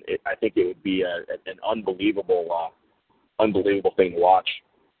again, I think it would be an unbelievable thing to watch.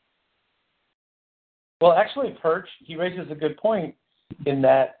 Well, actually, Perch, he raises a good point in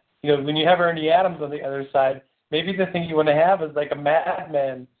that, when you have Ernie Adams on the other side, maybe the thing you want to have is like a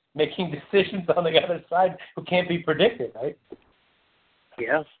madman making decisions on the other side who can't be predicted, right?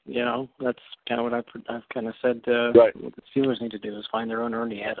 Yeah, that's kind of what I've kind of said. Right. What the Steelers need to do is find their own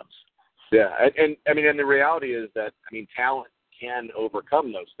Ernie Adams. Yeah, and the reality is that talent can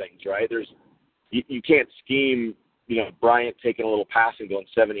overcome those things, right? You can't scheme, Bryant taking a little pass and going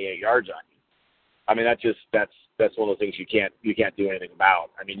 78 yards on you. That's one of the things you can't do anything about.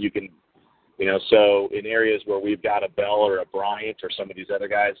 You can, so in areas where we've got a Bell or a Bryant or some of these other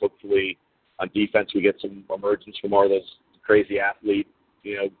guys, hopefully on defense we get some emergence from more of those crazy athlete,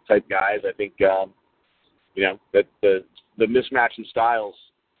 type guys. I think, that the mismatch in styles.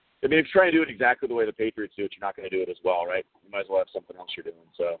 If you're trying to do it exactly the way the Patriots do it, you're not going to do it as well, right? You might as well have something else you're doing.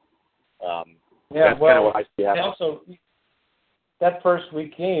 So, that's kind of what I see happening. Also, that first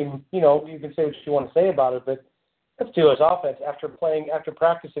week game, you can say what you want to say about it, but that's Steelers offense. After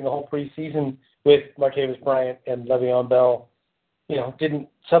practicing the whole preseason with Martavis Bryant and Le'Veon Bell, didn't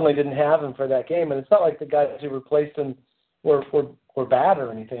have him for that game. And it's not like the guys who replaced him were bad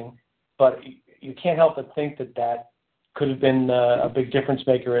or anything, but you can't help but think that could have been a big difference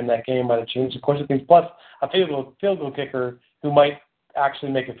maker in that game. Might have changed the course of things. Plus, a field goal kicker who might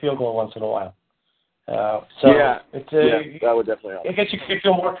actually make a field goal once in a while. That would definitely help. I guess you could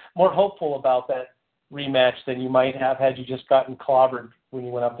feel more hopeful about that rematch than you might have had you just gotten clobbered when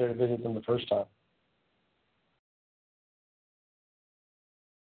you went up there to visit them the first time.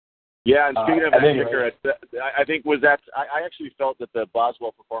 Yeah, and speaking of that kicker, I think I actually felt that the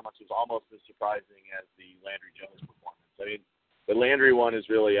Boswell performance was almost as surprising as the Landry Jones performance. The Landry one is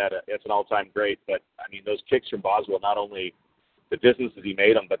really it's an all-time great, but those kicks from Boswell, not only the distances he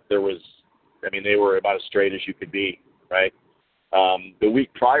made them, but they were about as straight as you could be, right? The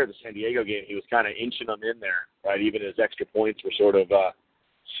week prior to the San Diego game, he was kind of inching them in there, right? Even his extra points were sort of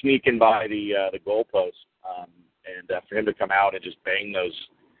sneaking by the goalpost, and for him to come out and just bang those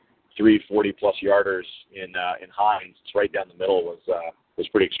 3 40-plus yarders in Hines, it's right down the middle, was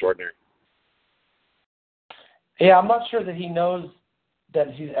pretty extraordinary. Yeah, I'm not sure that he knows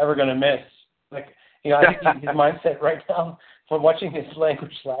that he's ever going to miss. I think his mindset right now from watching his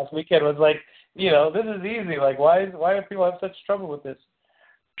language last weekend was like, this is easy. Like, why do people have such trouble with this?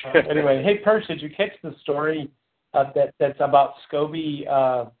 Anyway, hey, Perch, did you catch the story that's about Scobie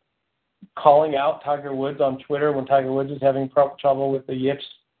calling out Tiger Woods on Twitter when Tiger Woods is having trouble with the yips?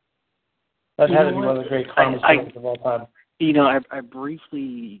 That had to be one of the great conversations of all time. I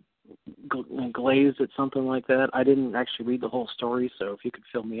briefly glazed at something like that. I didn't actually read the whole story, so if you could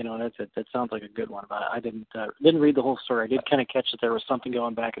fill me in on it, that sounds like a good one. But I didn't read the whole story. I did kind of catch that there was something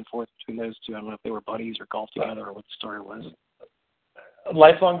going back and forth between those two. I don't know if they were buddies or golf together or what the story was.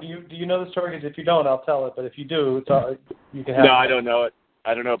 Lifelong, do you know the story? Because if you don't, I'll tell it. But if you do, it's all, you can have No, it. I don't know it.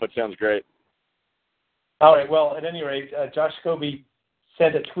 I don't know, but it sounds great. All right. Well, at any rate, Josh Scobie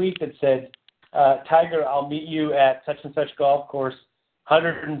sent a tweet that said, Tiger, I'll meet you at such and such golf course,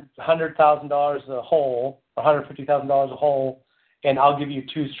 $100,000 a hole, $150,000 a hole, and I'll give you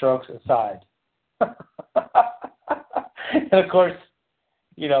 2 strokes aside. And of course,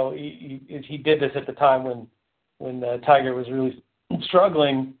 you know, he did this at the time when Tiger was really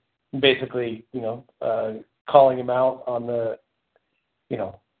struggling, basically, you know, calling him out on the, you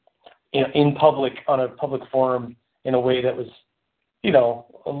know, in public, on a public forum, in a way that was, you know,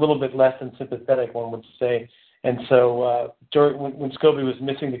 a little bit less than sympathetic, one would say. And so when Scobie was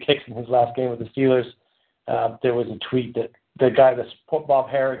missing the kicks in his last game with the Steelers, there was a tweet that the guy, Bob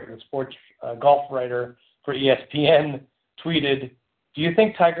Herrick, the sports golf writer for ESPN, tweeted, "Do you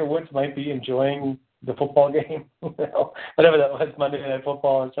think Tiger Woods might be enjoying the football game?" Whatever that was, Monday Night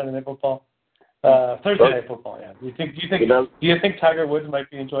Football or Sunday Night Football. Thursday Night Football, yeah. Do you think Tiger Woods might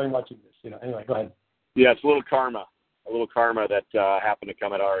be enjoying watching this? You know, anyway, go ahead. Yeah, it's a little karma that happened to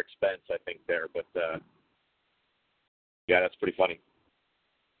come at our expense, I think, there. But yeah, that's pretty funny.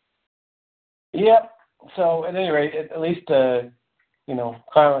 Yeah. So at any rate, at least you know,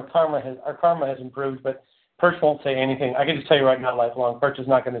 our karma has improved. But Perch won't say anything. I can just tell you right now, Lifelong, Perch is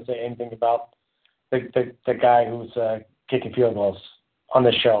not going to say anything about the guy who's kicking field goals on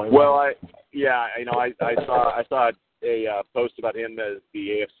the show. Well, I saw a post about him as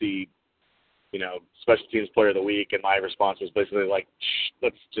the AFC, you know, special teams player of the week, and my response was basically like,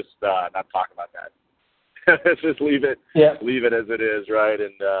 let's just not talk about that. Let's just leave it as it is, right?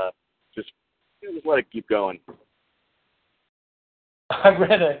 And just let it keep going.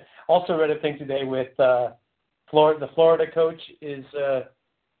 I also read a thing today with the Florida coach is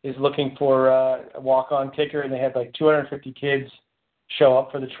looking for a walk-on kicker, and they had like 250 kids show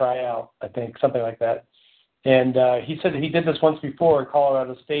up for the tryout, I think, something like that. And he said that he did this once before at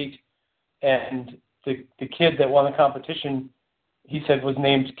Colorado State, and the kid that won the competition, he said, was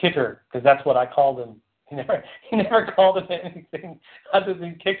named Kicker, because that's what I called him. He never called him anything other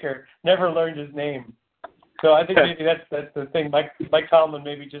than Kicker, never learned his name. So I think maybe that's the thing. Mike Tomlin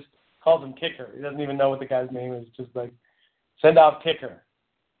maybe just calls him Kicker. He doesn't even know what the guy's name is, just like, send out Kicker.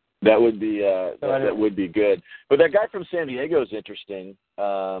 That would be that would be good. But that guy from San Diego is interesting.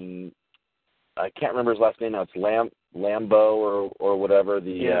 I can't remember his last name now. It's Lambeau or whatever.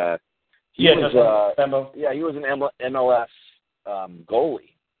 He was an MLS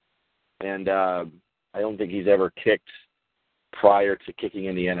goalie, and I don't think he's ever kicked prior to kicking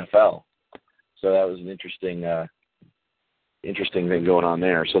in the NFL. So that was an interesting thing going on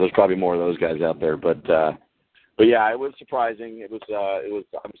there. So there's probably more of those guys out there, but yeah, it was surprising. It was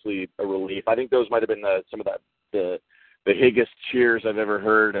obviously a relief. I think those might have been some of the higgest cheers I've ever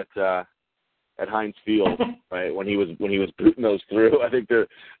heard at Heinz Field, right? When he was booting those through. I think the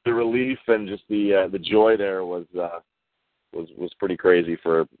relief and just the joy there was pretty crazy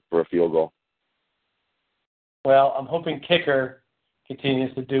for a field goal. Well, I'm hoping Kicker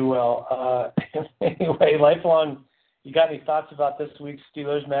continues to do well. Anyway, Lifelong, you got any thoughts about this week's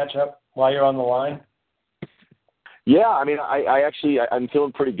Steelers matchup while you're on the line? Yeah, I mean, I'm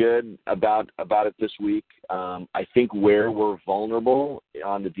feeling pretty good about it this week. I think where we're vulnerable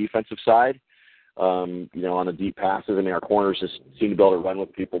on the defensive side, on the deep passes, I mean, our corners just seem to be able to run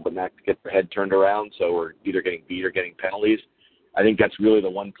with people but not get their head turned around, so we're either getting beat or getting penalties. I think that's really the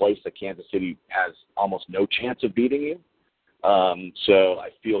one place that Kansas City has almost no chance of beating you. So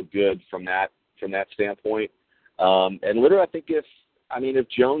I feel good from that standpoint. And literally, I think if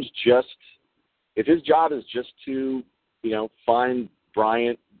Jones if his job is just to, find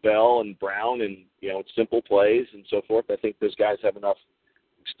Bryant, Bell, and Brown and, simple plays and so forth, I think those guys have enough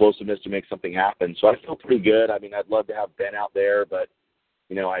explosiveness to make something happen. So I feel pretty good. I mean, I'd love to have Ben out there, but,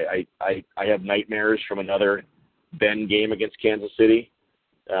 I have nightmares from another Ben game against Kansas City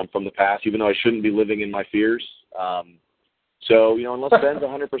from the past, even though I shouldn't be living in my fears. So, unless Ben's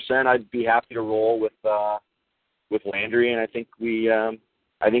 100%, I'd be happy to roll with Landry, and I think we win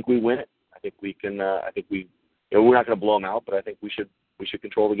it. I think we can. We're not going to blow them out, but I think we should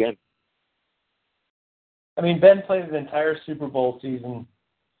control the game. I mean, Ben played an entire Super Bowl season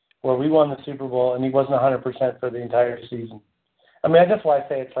where we won the Super Bowl, and he wasn't 100% for the entire season. I mean, that's why I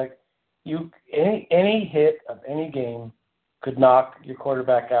say it's like any hit of any game could knock your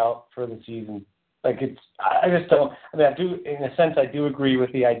quarterback out for the season. Like I just don't. I mean, I do, in a sense, I do agree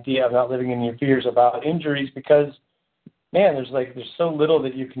with the idea of not living in your fears about injuries because, man, there's so little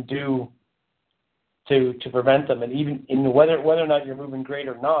that you can do to prevent them, and even in whether or not you're moving great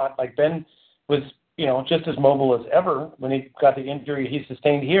or not. Like Ben was, just as mobile as ever when he got the injury he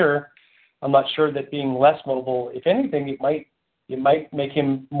sustained here. I'm not sure that being less mobile, if anything, it might make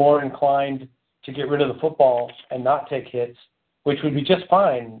him more inclined to get rid of the football and not take hits, which would be just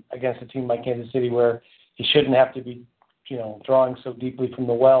fine against a team like Kansas City where he shouldn't have to be, drawing so deeply from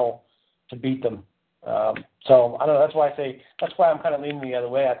the well to beat them. So I don't know. That's why I'm kind of leaning the other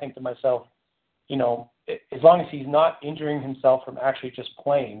way. I think to myself, as long as he's not injuring himself from actually just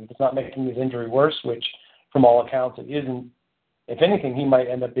playing, it's not making his injury worse, which from all accounts it isn't. If anything, he might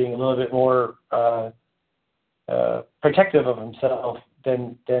end up being a little bit more protective of himself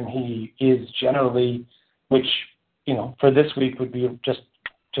than he is generally, which, for this week would be just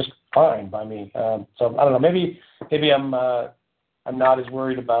fine by me. So I don't know. Maybe I'm not as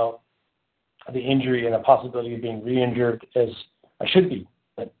worried about the injury and the possibility of being re-injured as I should be.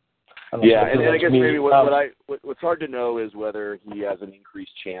 Yeah, and I guess maybe what's hard to know is whether he has an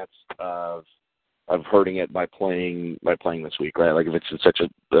increased chance of hurting it by playing this week, right? Like if it's in such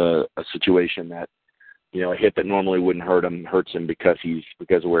a situation that a hit that normally wouldn't hurt him hurts him because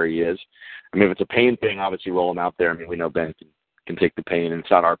of where he is. I mean, if it's a pain thing, obviously roll him out there. I mean, we know Ben can take the pain, and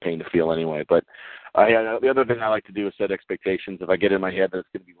it's not our pain to feel anyway. But the other thing I like to do is set expectations. If I get in my head that it's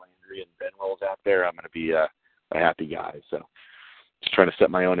going to be Landry and Ben rolls out there, I'm going to be a happy guy. So just trying to set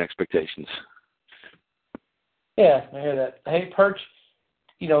my own expectations. Yeah, I hear that. Hey, Perch,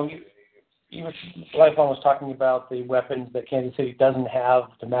 Lifelong was talking about the weapons that Kansas City doesn't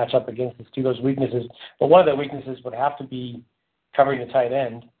have to match up against the Steelers' weaknesses, but one of their weaknesses would have to be covering the tight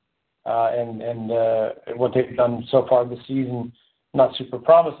end, and what they've done so far this season, not super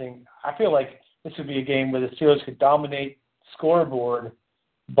promising. I feel like this would be a game where the Steelers could dominate scoreboard,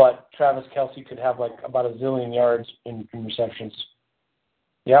 but Travis Kelce could have like about a zillion yards in receptions.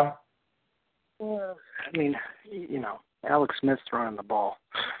 Yeah? Well, I mean, Alex Smith's throwing the ball.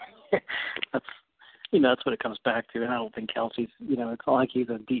 That's what it comes back to. And I don't think Kelsey's, it's not like he's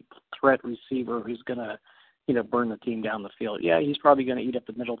a deep threat receiver who's going to, burn the team down the field. Yeah, he's probably going to eat up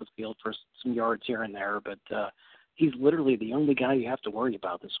the middle of the field for some yards here and there, but he's literally the only guy you have to worry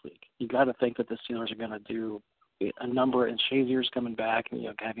about this week. You got to think that the Steelers are going to do a number, and Shazier's coming back, and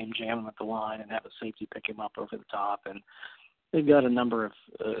have him jam him at the line and have a safety pick him up over the top, and they've got a number of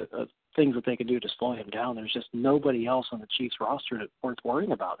things that they can do to slow him down. There's just nobody else on the Chiefs roster that's worth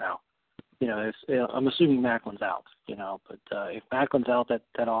worrying about now. I'm assuming Macklin's out, but if Macklin's out, that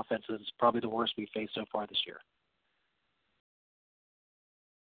offense is probably the worst we've faced so far this year.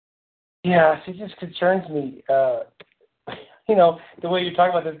 Yeah, it just concerns me. The way you're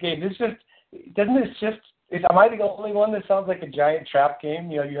talking about this game, am I the only one that sounds like a giant trap game?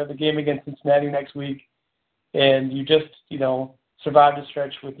 You have the game against Cincinnati next week, and you just, survived a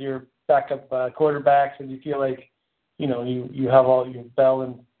stretch with your backup quarterbacks, and you feel like, you have all your Bell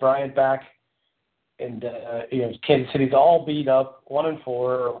and Bryant back, and Kansas City's all beat up, 1-4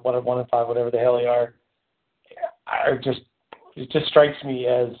 or 1-5, whatever the hell they are. It just strikes me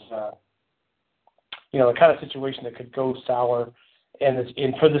as the kind of situation that could go sour. And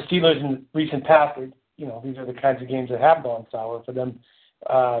for the Steelers in the recent past, these are the kinds of games that have gone sour for them.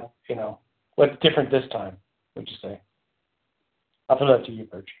 What's different this time? Would you say? I'll throw that to you,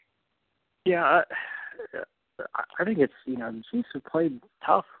 Perch. Yeah, I think it's, the Chiefs have played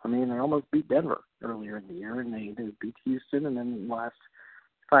tough. I mean, they almost beat Denver earlier in the year, and they beat Houston, and then the last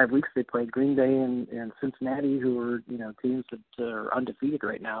 5 weeks they played Green Bay and Cincinnati, who are, teams that are undefeated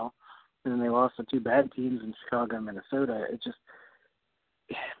right now, and then they lost to two bad teams in Chicago and Minnesota. It just,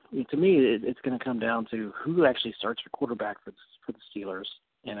 to me, it's going to come down to who actually starts the quarterback for the Steelers,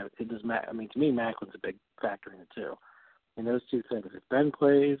 and it does. I mean, to me, Macklin's a big factor in it too. And those two things, if Ben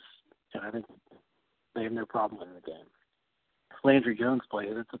plays, I think they have no problem winning the game. If Landry Jones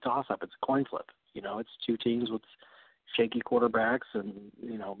plays, it's a toss-up. It's a coin flip. It's two teams with shaky quarterbacks and,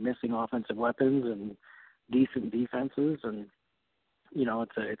 missing offensive weapons and decent defenses. And,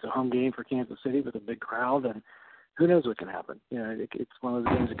 it's a home game for Kansas City with a big crowd. And who knows what can happen. It's one of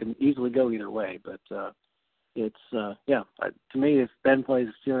those games that can easily go either way. But to me, if Ben plays,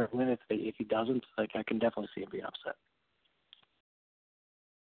 the Steelers win. If he doesn't, I can definitely see him being upset.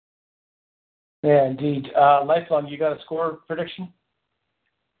 Yeah, indeed. Lifelong, you got a score prediction?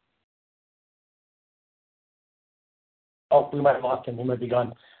 Oh, we might have lost him. He might be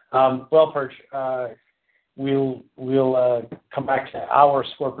gone. Well, Perch, we'll come back to our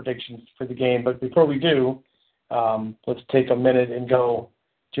score predictions for the game. But before we do, let's take a minute and go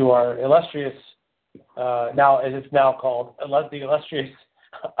to our illustrious now as it's now called, the illustrious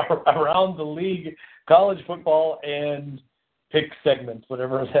Around the League college football and pick segments,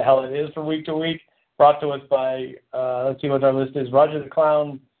 whatever the hell it is for week to week, brought to us by, let's see what our list is, Roger the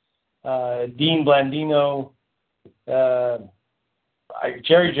Clown, Dean Blandino,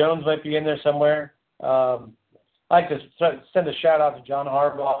 Jerry Jones might be in there somewhere. I'd like to send a shout-out to John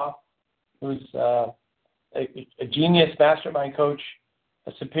Harbaugh, who's a genius mastermind coach,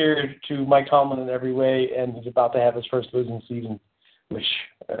 superior to Mike Tomlin in every way, and he's about to have his first losing season, which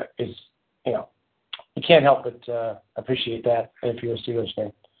is, you can't help but appreciate that if you're a Steelers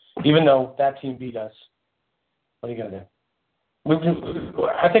fan. Even though that team beat us, what are you going to do?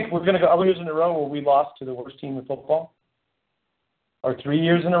 I think we're going to go other years in a row where we lost to the worst team in football. Or 3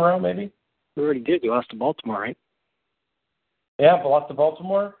 years in a row, maybe? We already did. We lost to Baltimore, right? Yeah, we lost to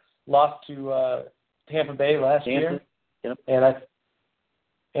Baltimore, lost to Tampa Bay last year. Yep. And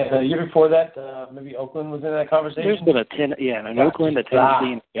the year before that, maybe Oakland was in that conversation. There's been an Oakland, a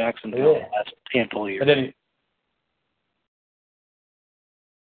Tennessee, and Jacksonville last handful of years.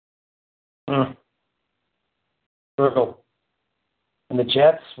 Virgil. And the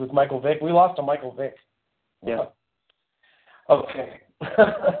Jets with Michael Vick. We lost to Michael Vick. Yeah. Okay.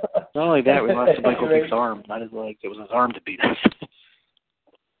 Not only that, we lost to Michael Vick's arm. Not as like it was his arm to beat us.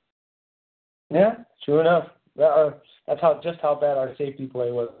 Yeah, true enough. That's how bad our safety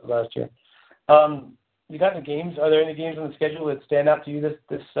play was last year. You got any games? Are there any games on the schedule that stand out to you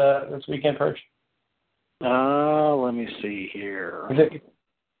this weekend, Perch? Let me see here.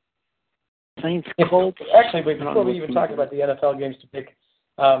 Saints Colts. Actually, but before we even talk about the NFL games to pick,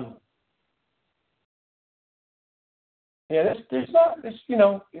 there's not,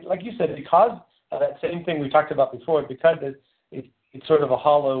 like you said, because of that same thing we talked about before, because it's sort of a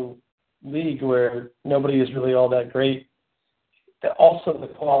hollow league where nobody is really all that great. Also, the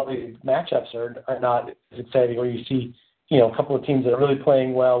quality of matchups are not as exciting, where you see, a couple of teams that are really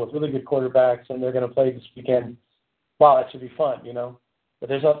playing well with really good quarterbacks, and they're going to play this weekend. Wow, that should be fun, But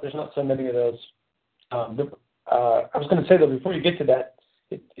there's not so many of those. I was going to say, though, before you get to that,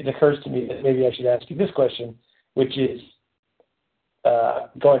 it occurs to me that maybe I should ask you this question, which is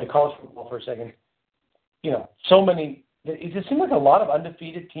going to college football for a second. So many. Does it seem like a lot of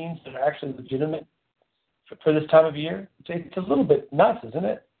undefeated teams that are actually legitimate for this time of year? It's a little bit nuts, isn't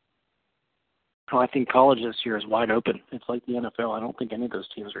it? Oh, I think college this year is wide open. It's like the NFL. I don't think any of those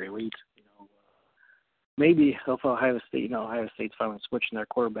teams are elite. Maybe if Ohio State, Ohio State's finally switching their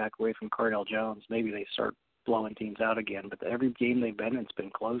quarterback away from Cardinals Jones, maybe they start blowing teams out again. But every game they've been in, it's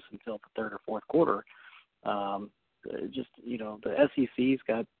been close until the third or fourth quarter. The SEC's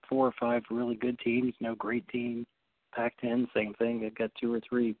got 4 or 5 really good teams, no great team. Pac-10, same thing. They've got 2 or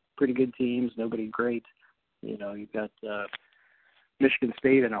 3 pretty good teams, nobody great. You've got Michigan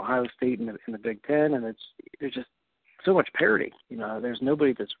State and Ohio State in the Big Ten, and there's just so much parity. There's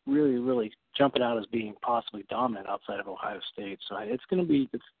nobody that's really, really jumping out as being possibly dominant outside of Ohio State. So it's going to be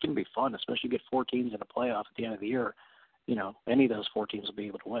fun, especially get 4 teams in a playoff at the end of the year. Any of those 4 teams will be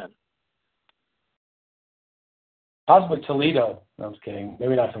able to win. Possibly Toledo. No, I'm just kidding.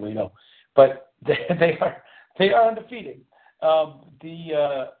 Maybe not Toledo, but they are undefeated.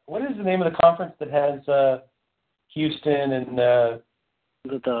 What is the name of the conference that has Houston and?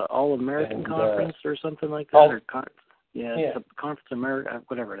 Is it the All-American Conference or something like that? It's the Conference America,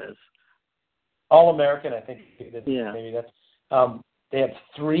 whatever it is. All-American, I think. Yeah. Maybe that's. They have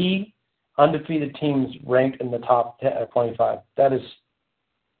 3 undefeated teams ranked in the top 25. That is,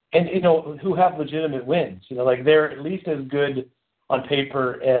 and who have legitimate wins. They're at least as good on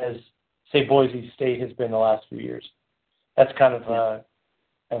paper as, say, Boise State has been the last few years. That's kind of,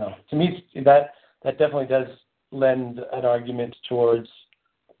 to me, that definitely does lend an argument towards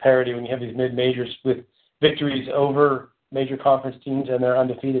parity when you have these mid-majors with victories over major conference teams and they're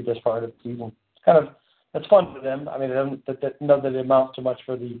undefeated this part of the season. That's fun for them. I mean, not that it amounts to much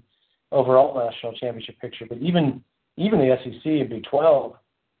for the overall national championship picture, but even the SEC and Big 12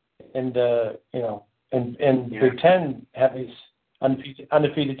 and Big 10 have these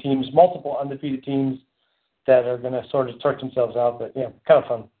undefeated teams, multiple undefeated teams that are going to sort of sort themselves out. But kind of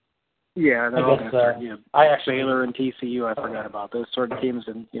fun. Yeah, Baylor and TCU. I forgot about those sort of teams,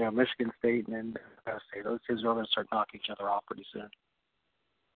 and Michigan State and Ohio State. Those teams are all going to start knocking each other off pretty soon.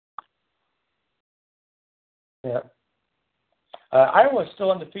 Yeah. Iowa's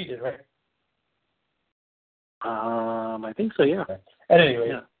still undefeated, right? I think so. Yeah. At any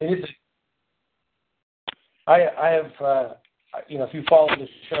rate, it is. I have. If you follow this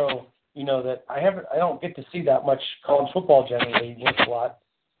show, you know that I don't get to see that much college football generally. Work a lot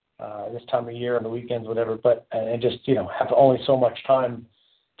this time of year on the weekends, whatever. But and just have only so much time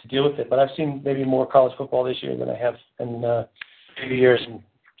to deal with it. But I've seen maybe more college football this year than I have in few years, and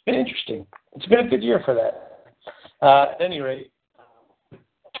it's been interesting. It's been a good year for that. At any rate, as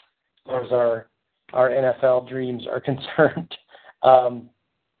far as our NFL dreams are concerned, I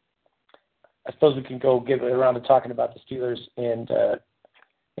suppose we can go get around to talking about the Steelers and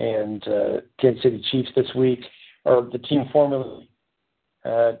Kansas City Chiefs this week, or the team formerly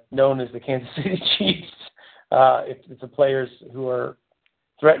known as the Kansas City Chiefs. If the players who are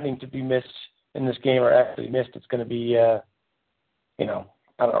threatening to be missed in this game are actually missed, it's going to be, I don't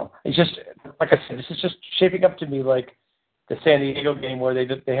know. It's just, like I said, this is just shaping up to me like the San Diego game where they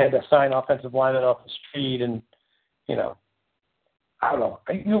had to sign offensive linemen off the street, and, I don't know.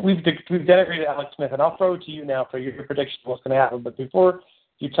 We've denigrated Alex Smith, and I'll throw it to you now for your prediction of what's going to happen. But before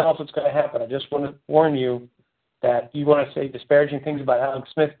you tell us what's going to happen, I just want to warn you that you want to say disparaging things about Alex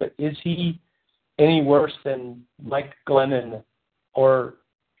Smith, but is he any worse than Mike Glennon or,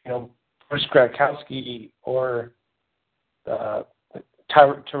 Bruce Gradkowski or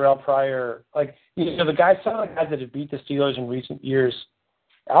Terrell Pryor? Like, the guys, some of the guys that have beat the Steelers in recent years,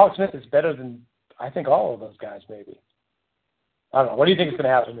 Alex Smith is better than, I think, all of those guys maybe. I don't know. What do you think is going to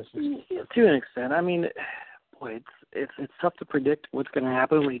happen this week? To an extent. I mean, boy, it's tough to predict what's going to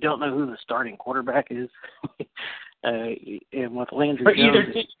happen when you don't know who the starting quarterback is. And with Landry For Jones,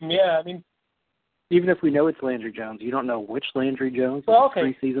 either team, yeah. I mean, even if we know it's Landry Jones, you don't know which Landry Jones. Well, okay.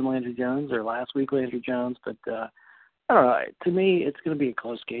 Preseason Landry Jones or last week Landry Jones. But I don't know. To me, it's going to be a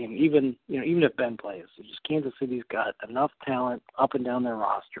close game. Even if Ben plays, it's just Kansas City's got enough talent up and down their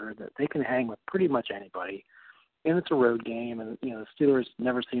roster that they can hang with pretty much anybody. And it's a road game, and the Steelers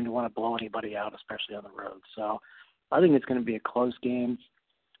never seem to want to blow anybody out, especially on the road. So I think it's going to be a close game.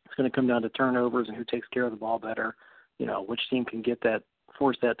 It's going to come down to turnovers and who takes care of the ball better. Which team can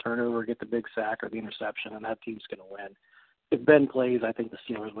force that turnover, get the big sack or the interception, and that team's going to win. If Ben plays, I think the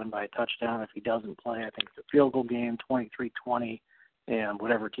Steelers win by a touchdown. If he doesn't play, I think it's a field goal game, 23-20, and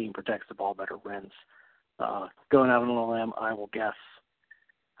whatever team protects the ball better wins. Going out on a limb, I will guess.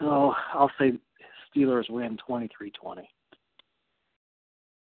 I'll say Steelers win 23-20.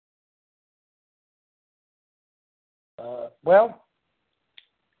 Well,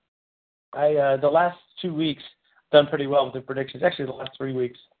 the last 2 weeks done pretty well with the predictions. Actually, the last 3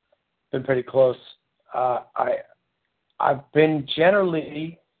 weeks been pretty close. I've been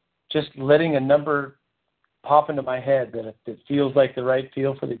generally just letting a number pop into my head that it feels like the right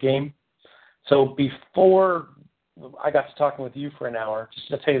feel for the game. So before I got to talking with you for an hour, just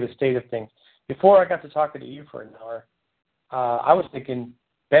to tell you the state of things, before I got to talking to you for an hour, I was thinking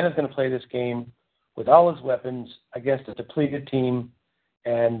Ben is going to play this game with all his weapons against a depleted team,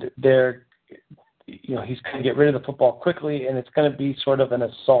 and he's going to get rid of the football quickly, and it's going to be sort of an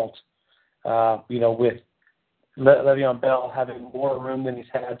assault, with Le'Veon Bell having more room than he's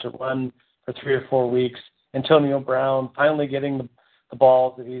had to run for 3 or 4 weeks, Antonio Brown finally getting the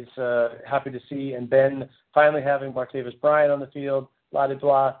balls that he's happy to see, and Ben finally having Martavis Bryant on the field,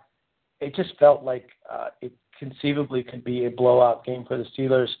 blah-de-blah. It just felt like it conceivably could be a blowout game for the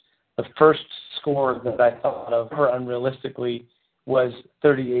Steelers. The first score that I thought of, or unrealistically, was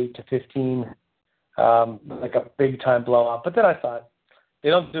 38-15, like a big-time blowout. But then I thought, they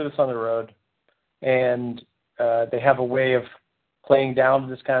don't do this on the road, and they have a way of playing down to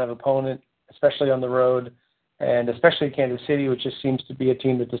this kind of opponent, especially on the road, and especially Kansas City, which just seems to be a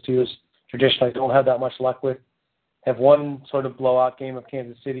team that the Steelers traditionally don't have that much luck with. Have one sort of blowout game of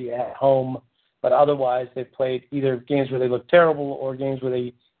Kansas City at home, but otherwise they've played either games where they look terrible or games where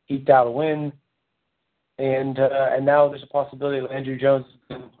they eked out a win. And now there's a possibility that Andrew Jones is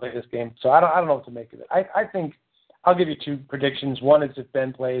going to play this game. So I don't know what to make of it. I think I'll give you 2 predictions. One is if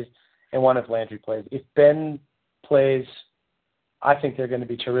Ben plays, and one if Landry plays. If Ben plays, I think they're going to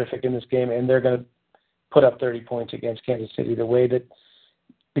be terrific in this game, and they're going to put up 30 points against Kansas City the way that,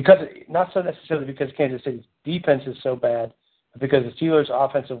 because not so necessarily because Kansas City's defense is so bad, but because the Steelers'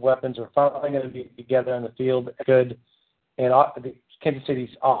 offensive weapons are finally going to be together on the field good, and Kansas City's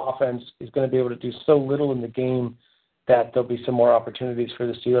offense is going to be able to do so little in the game that there'll be some more opportunities for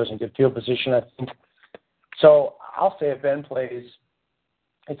the Steelers in good field position, I think. So I'll say if Ben plays,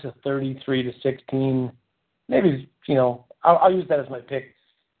 it's a 33-16. Maybe, I'll use that as my pick,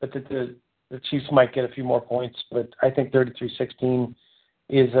 but the Chiefs might get a few more points, but I think 33-16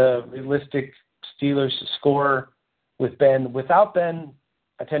 is a realistic Steelers score with Ben. Without Ben,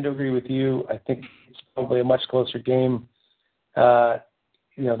 I tend to agree with you. I think it's probably a much closer game.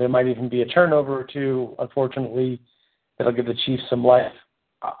 There might even be a turnover or two, unfortunately, that'll give the Chiefs some life.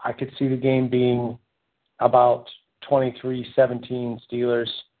 I could see the game being about 23-17 Steelers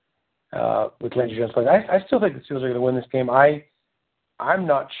with Landry Jones playing. I still think the Steelers are going to win this game. I I'm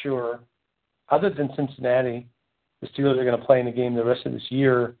not sure, other than Cincinnati, the Steelers are going to play in a game the rest of this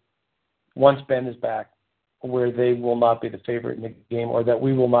year once Ben is back, where they will not be the favorite in the game, or that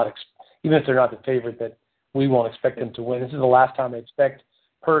we will not, even if they're not the favorite, that we won't expect them to win. This is the last time I expect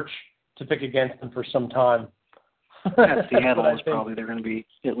Perch to pick against them for some time. At Seattle is probably they're going to be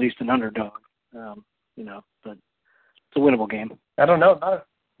at least an underdog, but it's a winnable game. I don't know.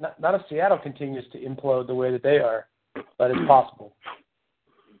 Not if Seattle continues to implode the way that they are, but it's possible.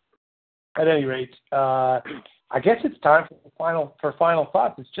 At any rate, I guess it's time for final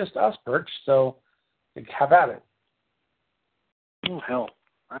thoughts. It's just us, Perch, so have at it. Oh, hell.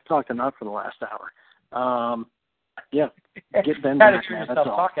 I've talked enough for the last hour. Get Ben back. Back. You yourself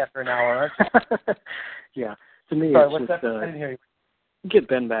talk after an hour, aren't you? Yeah. To me, Sorry, it's what's just, that? I didn't hear you. Get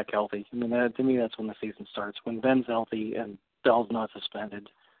Ben back healthy. I mean, to me, that's when the season starts. When Ben's healthy and Bell's not suspended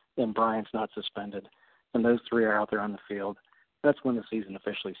and Bryant's not suspended and those three are out there on the field, that's when the season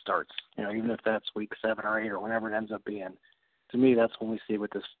officially starts. Even if that's week 7 or 8 or whenever it ends up being. To me, that's when we see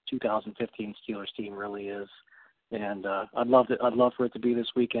what this 2015 Steelers team really is. And I'd love for it to be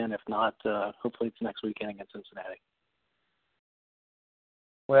this weekend. If not, hopefully it's next weekend against Cincinnati.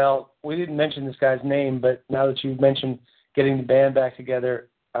 Well, we didn't mention this guy's name, but now that you've mentioned getting the band back together,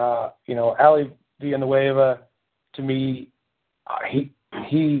 Ali Villanueva, to me, he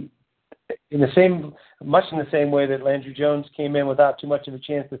much in the same way that Landry Jones came in without too much of a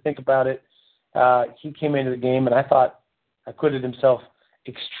chance to think about it, he came into the game, and I thought acquitted himself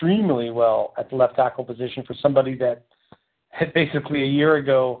extremely well at the left tackle position for somebody that had basically a year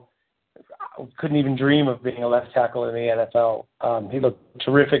ago couldn't even dream of being a left tackle in the NFL. He looked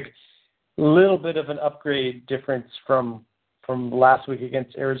terrific. A little bit of an upgrade difference from last week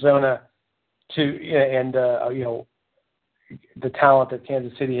against Arizona and the talent that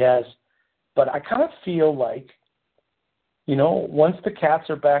Kansas City has. But I kind of feel like, once the Cats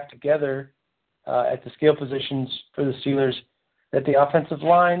are back together at the skill positions for the Steelers, that the offensive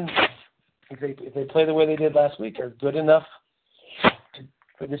line, if they play the way they did last week, are good enough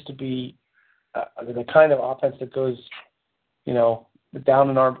for this to be the kind of offense that goes, down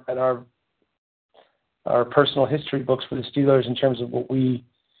in our personal history books for the Steelers in terms of what we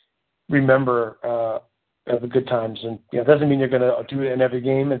remember of the good times. And it doesn't mean they're going to do it in every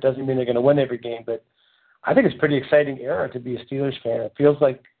game. It doesn't mean they're going to win every game. But I think it's a pretty exciting era to be a Steelers fan. It feels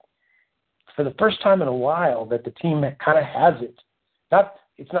like for the first time in a while that the team kind of has it.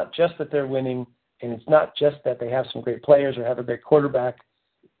 It's not just that they're winning, and it's not just that they have some great players or have a great quarterback.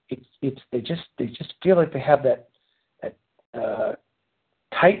 They just feel like they have that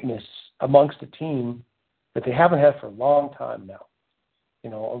tightness amongst the team that they haven't had for a long time now.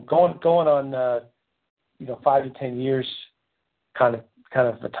 Going on 5 to 10 years, kind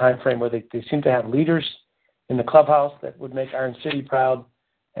of a time frame where they seem to have leaders in the clubhouse that would make Iron City proud,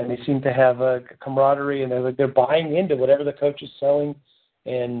 and they seem to have a camaraderie, and they're buying into whatever the coach is selling,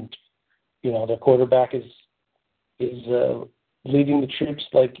 and their quarterback is leading the troops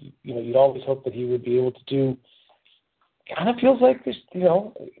like you'd always hope that he would be able to do. Kind of feels like this,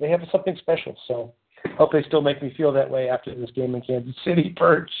 they have something special. So hope they still make me feel that way after this game in Kansas City,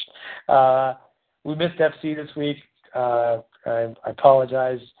 Perch. We missed FC this week. I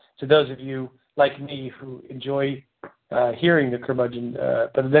apologize to those of you like me who enjoy hearing the curmudgeon.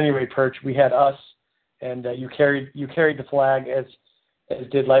 But at any rate, Perch, we had us, and you carried the flag as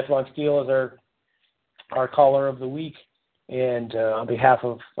did Lifelong Steel as our caller of the week. And on behalf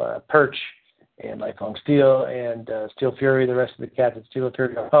of Perch and Lifelong Steel and Steel Fury, the rest of the cats at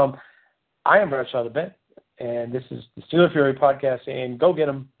SteelerFury.com, I am Bradshaw the Bet, and this is the Steeler Fury podcast, and go get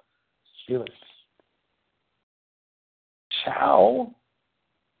them, Steelers. Ciao.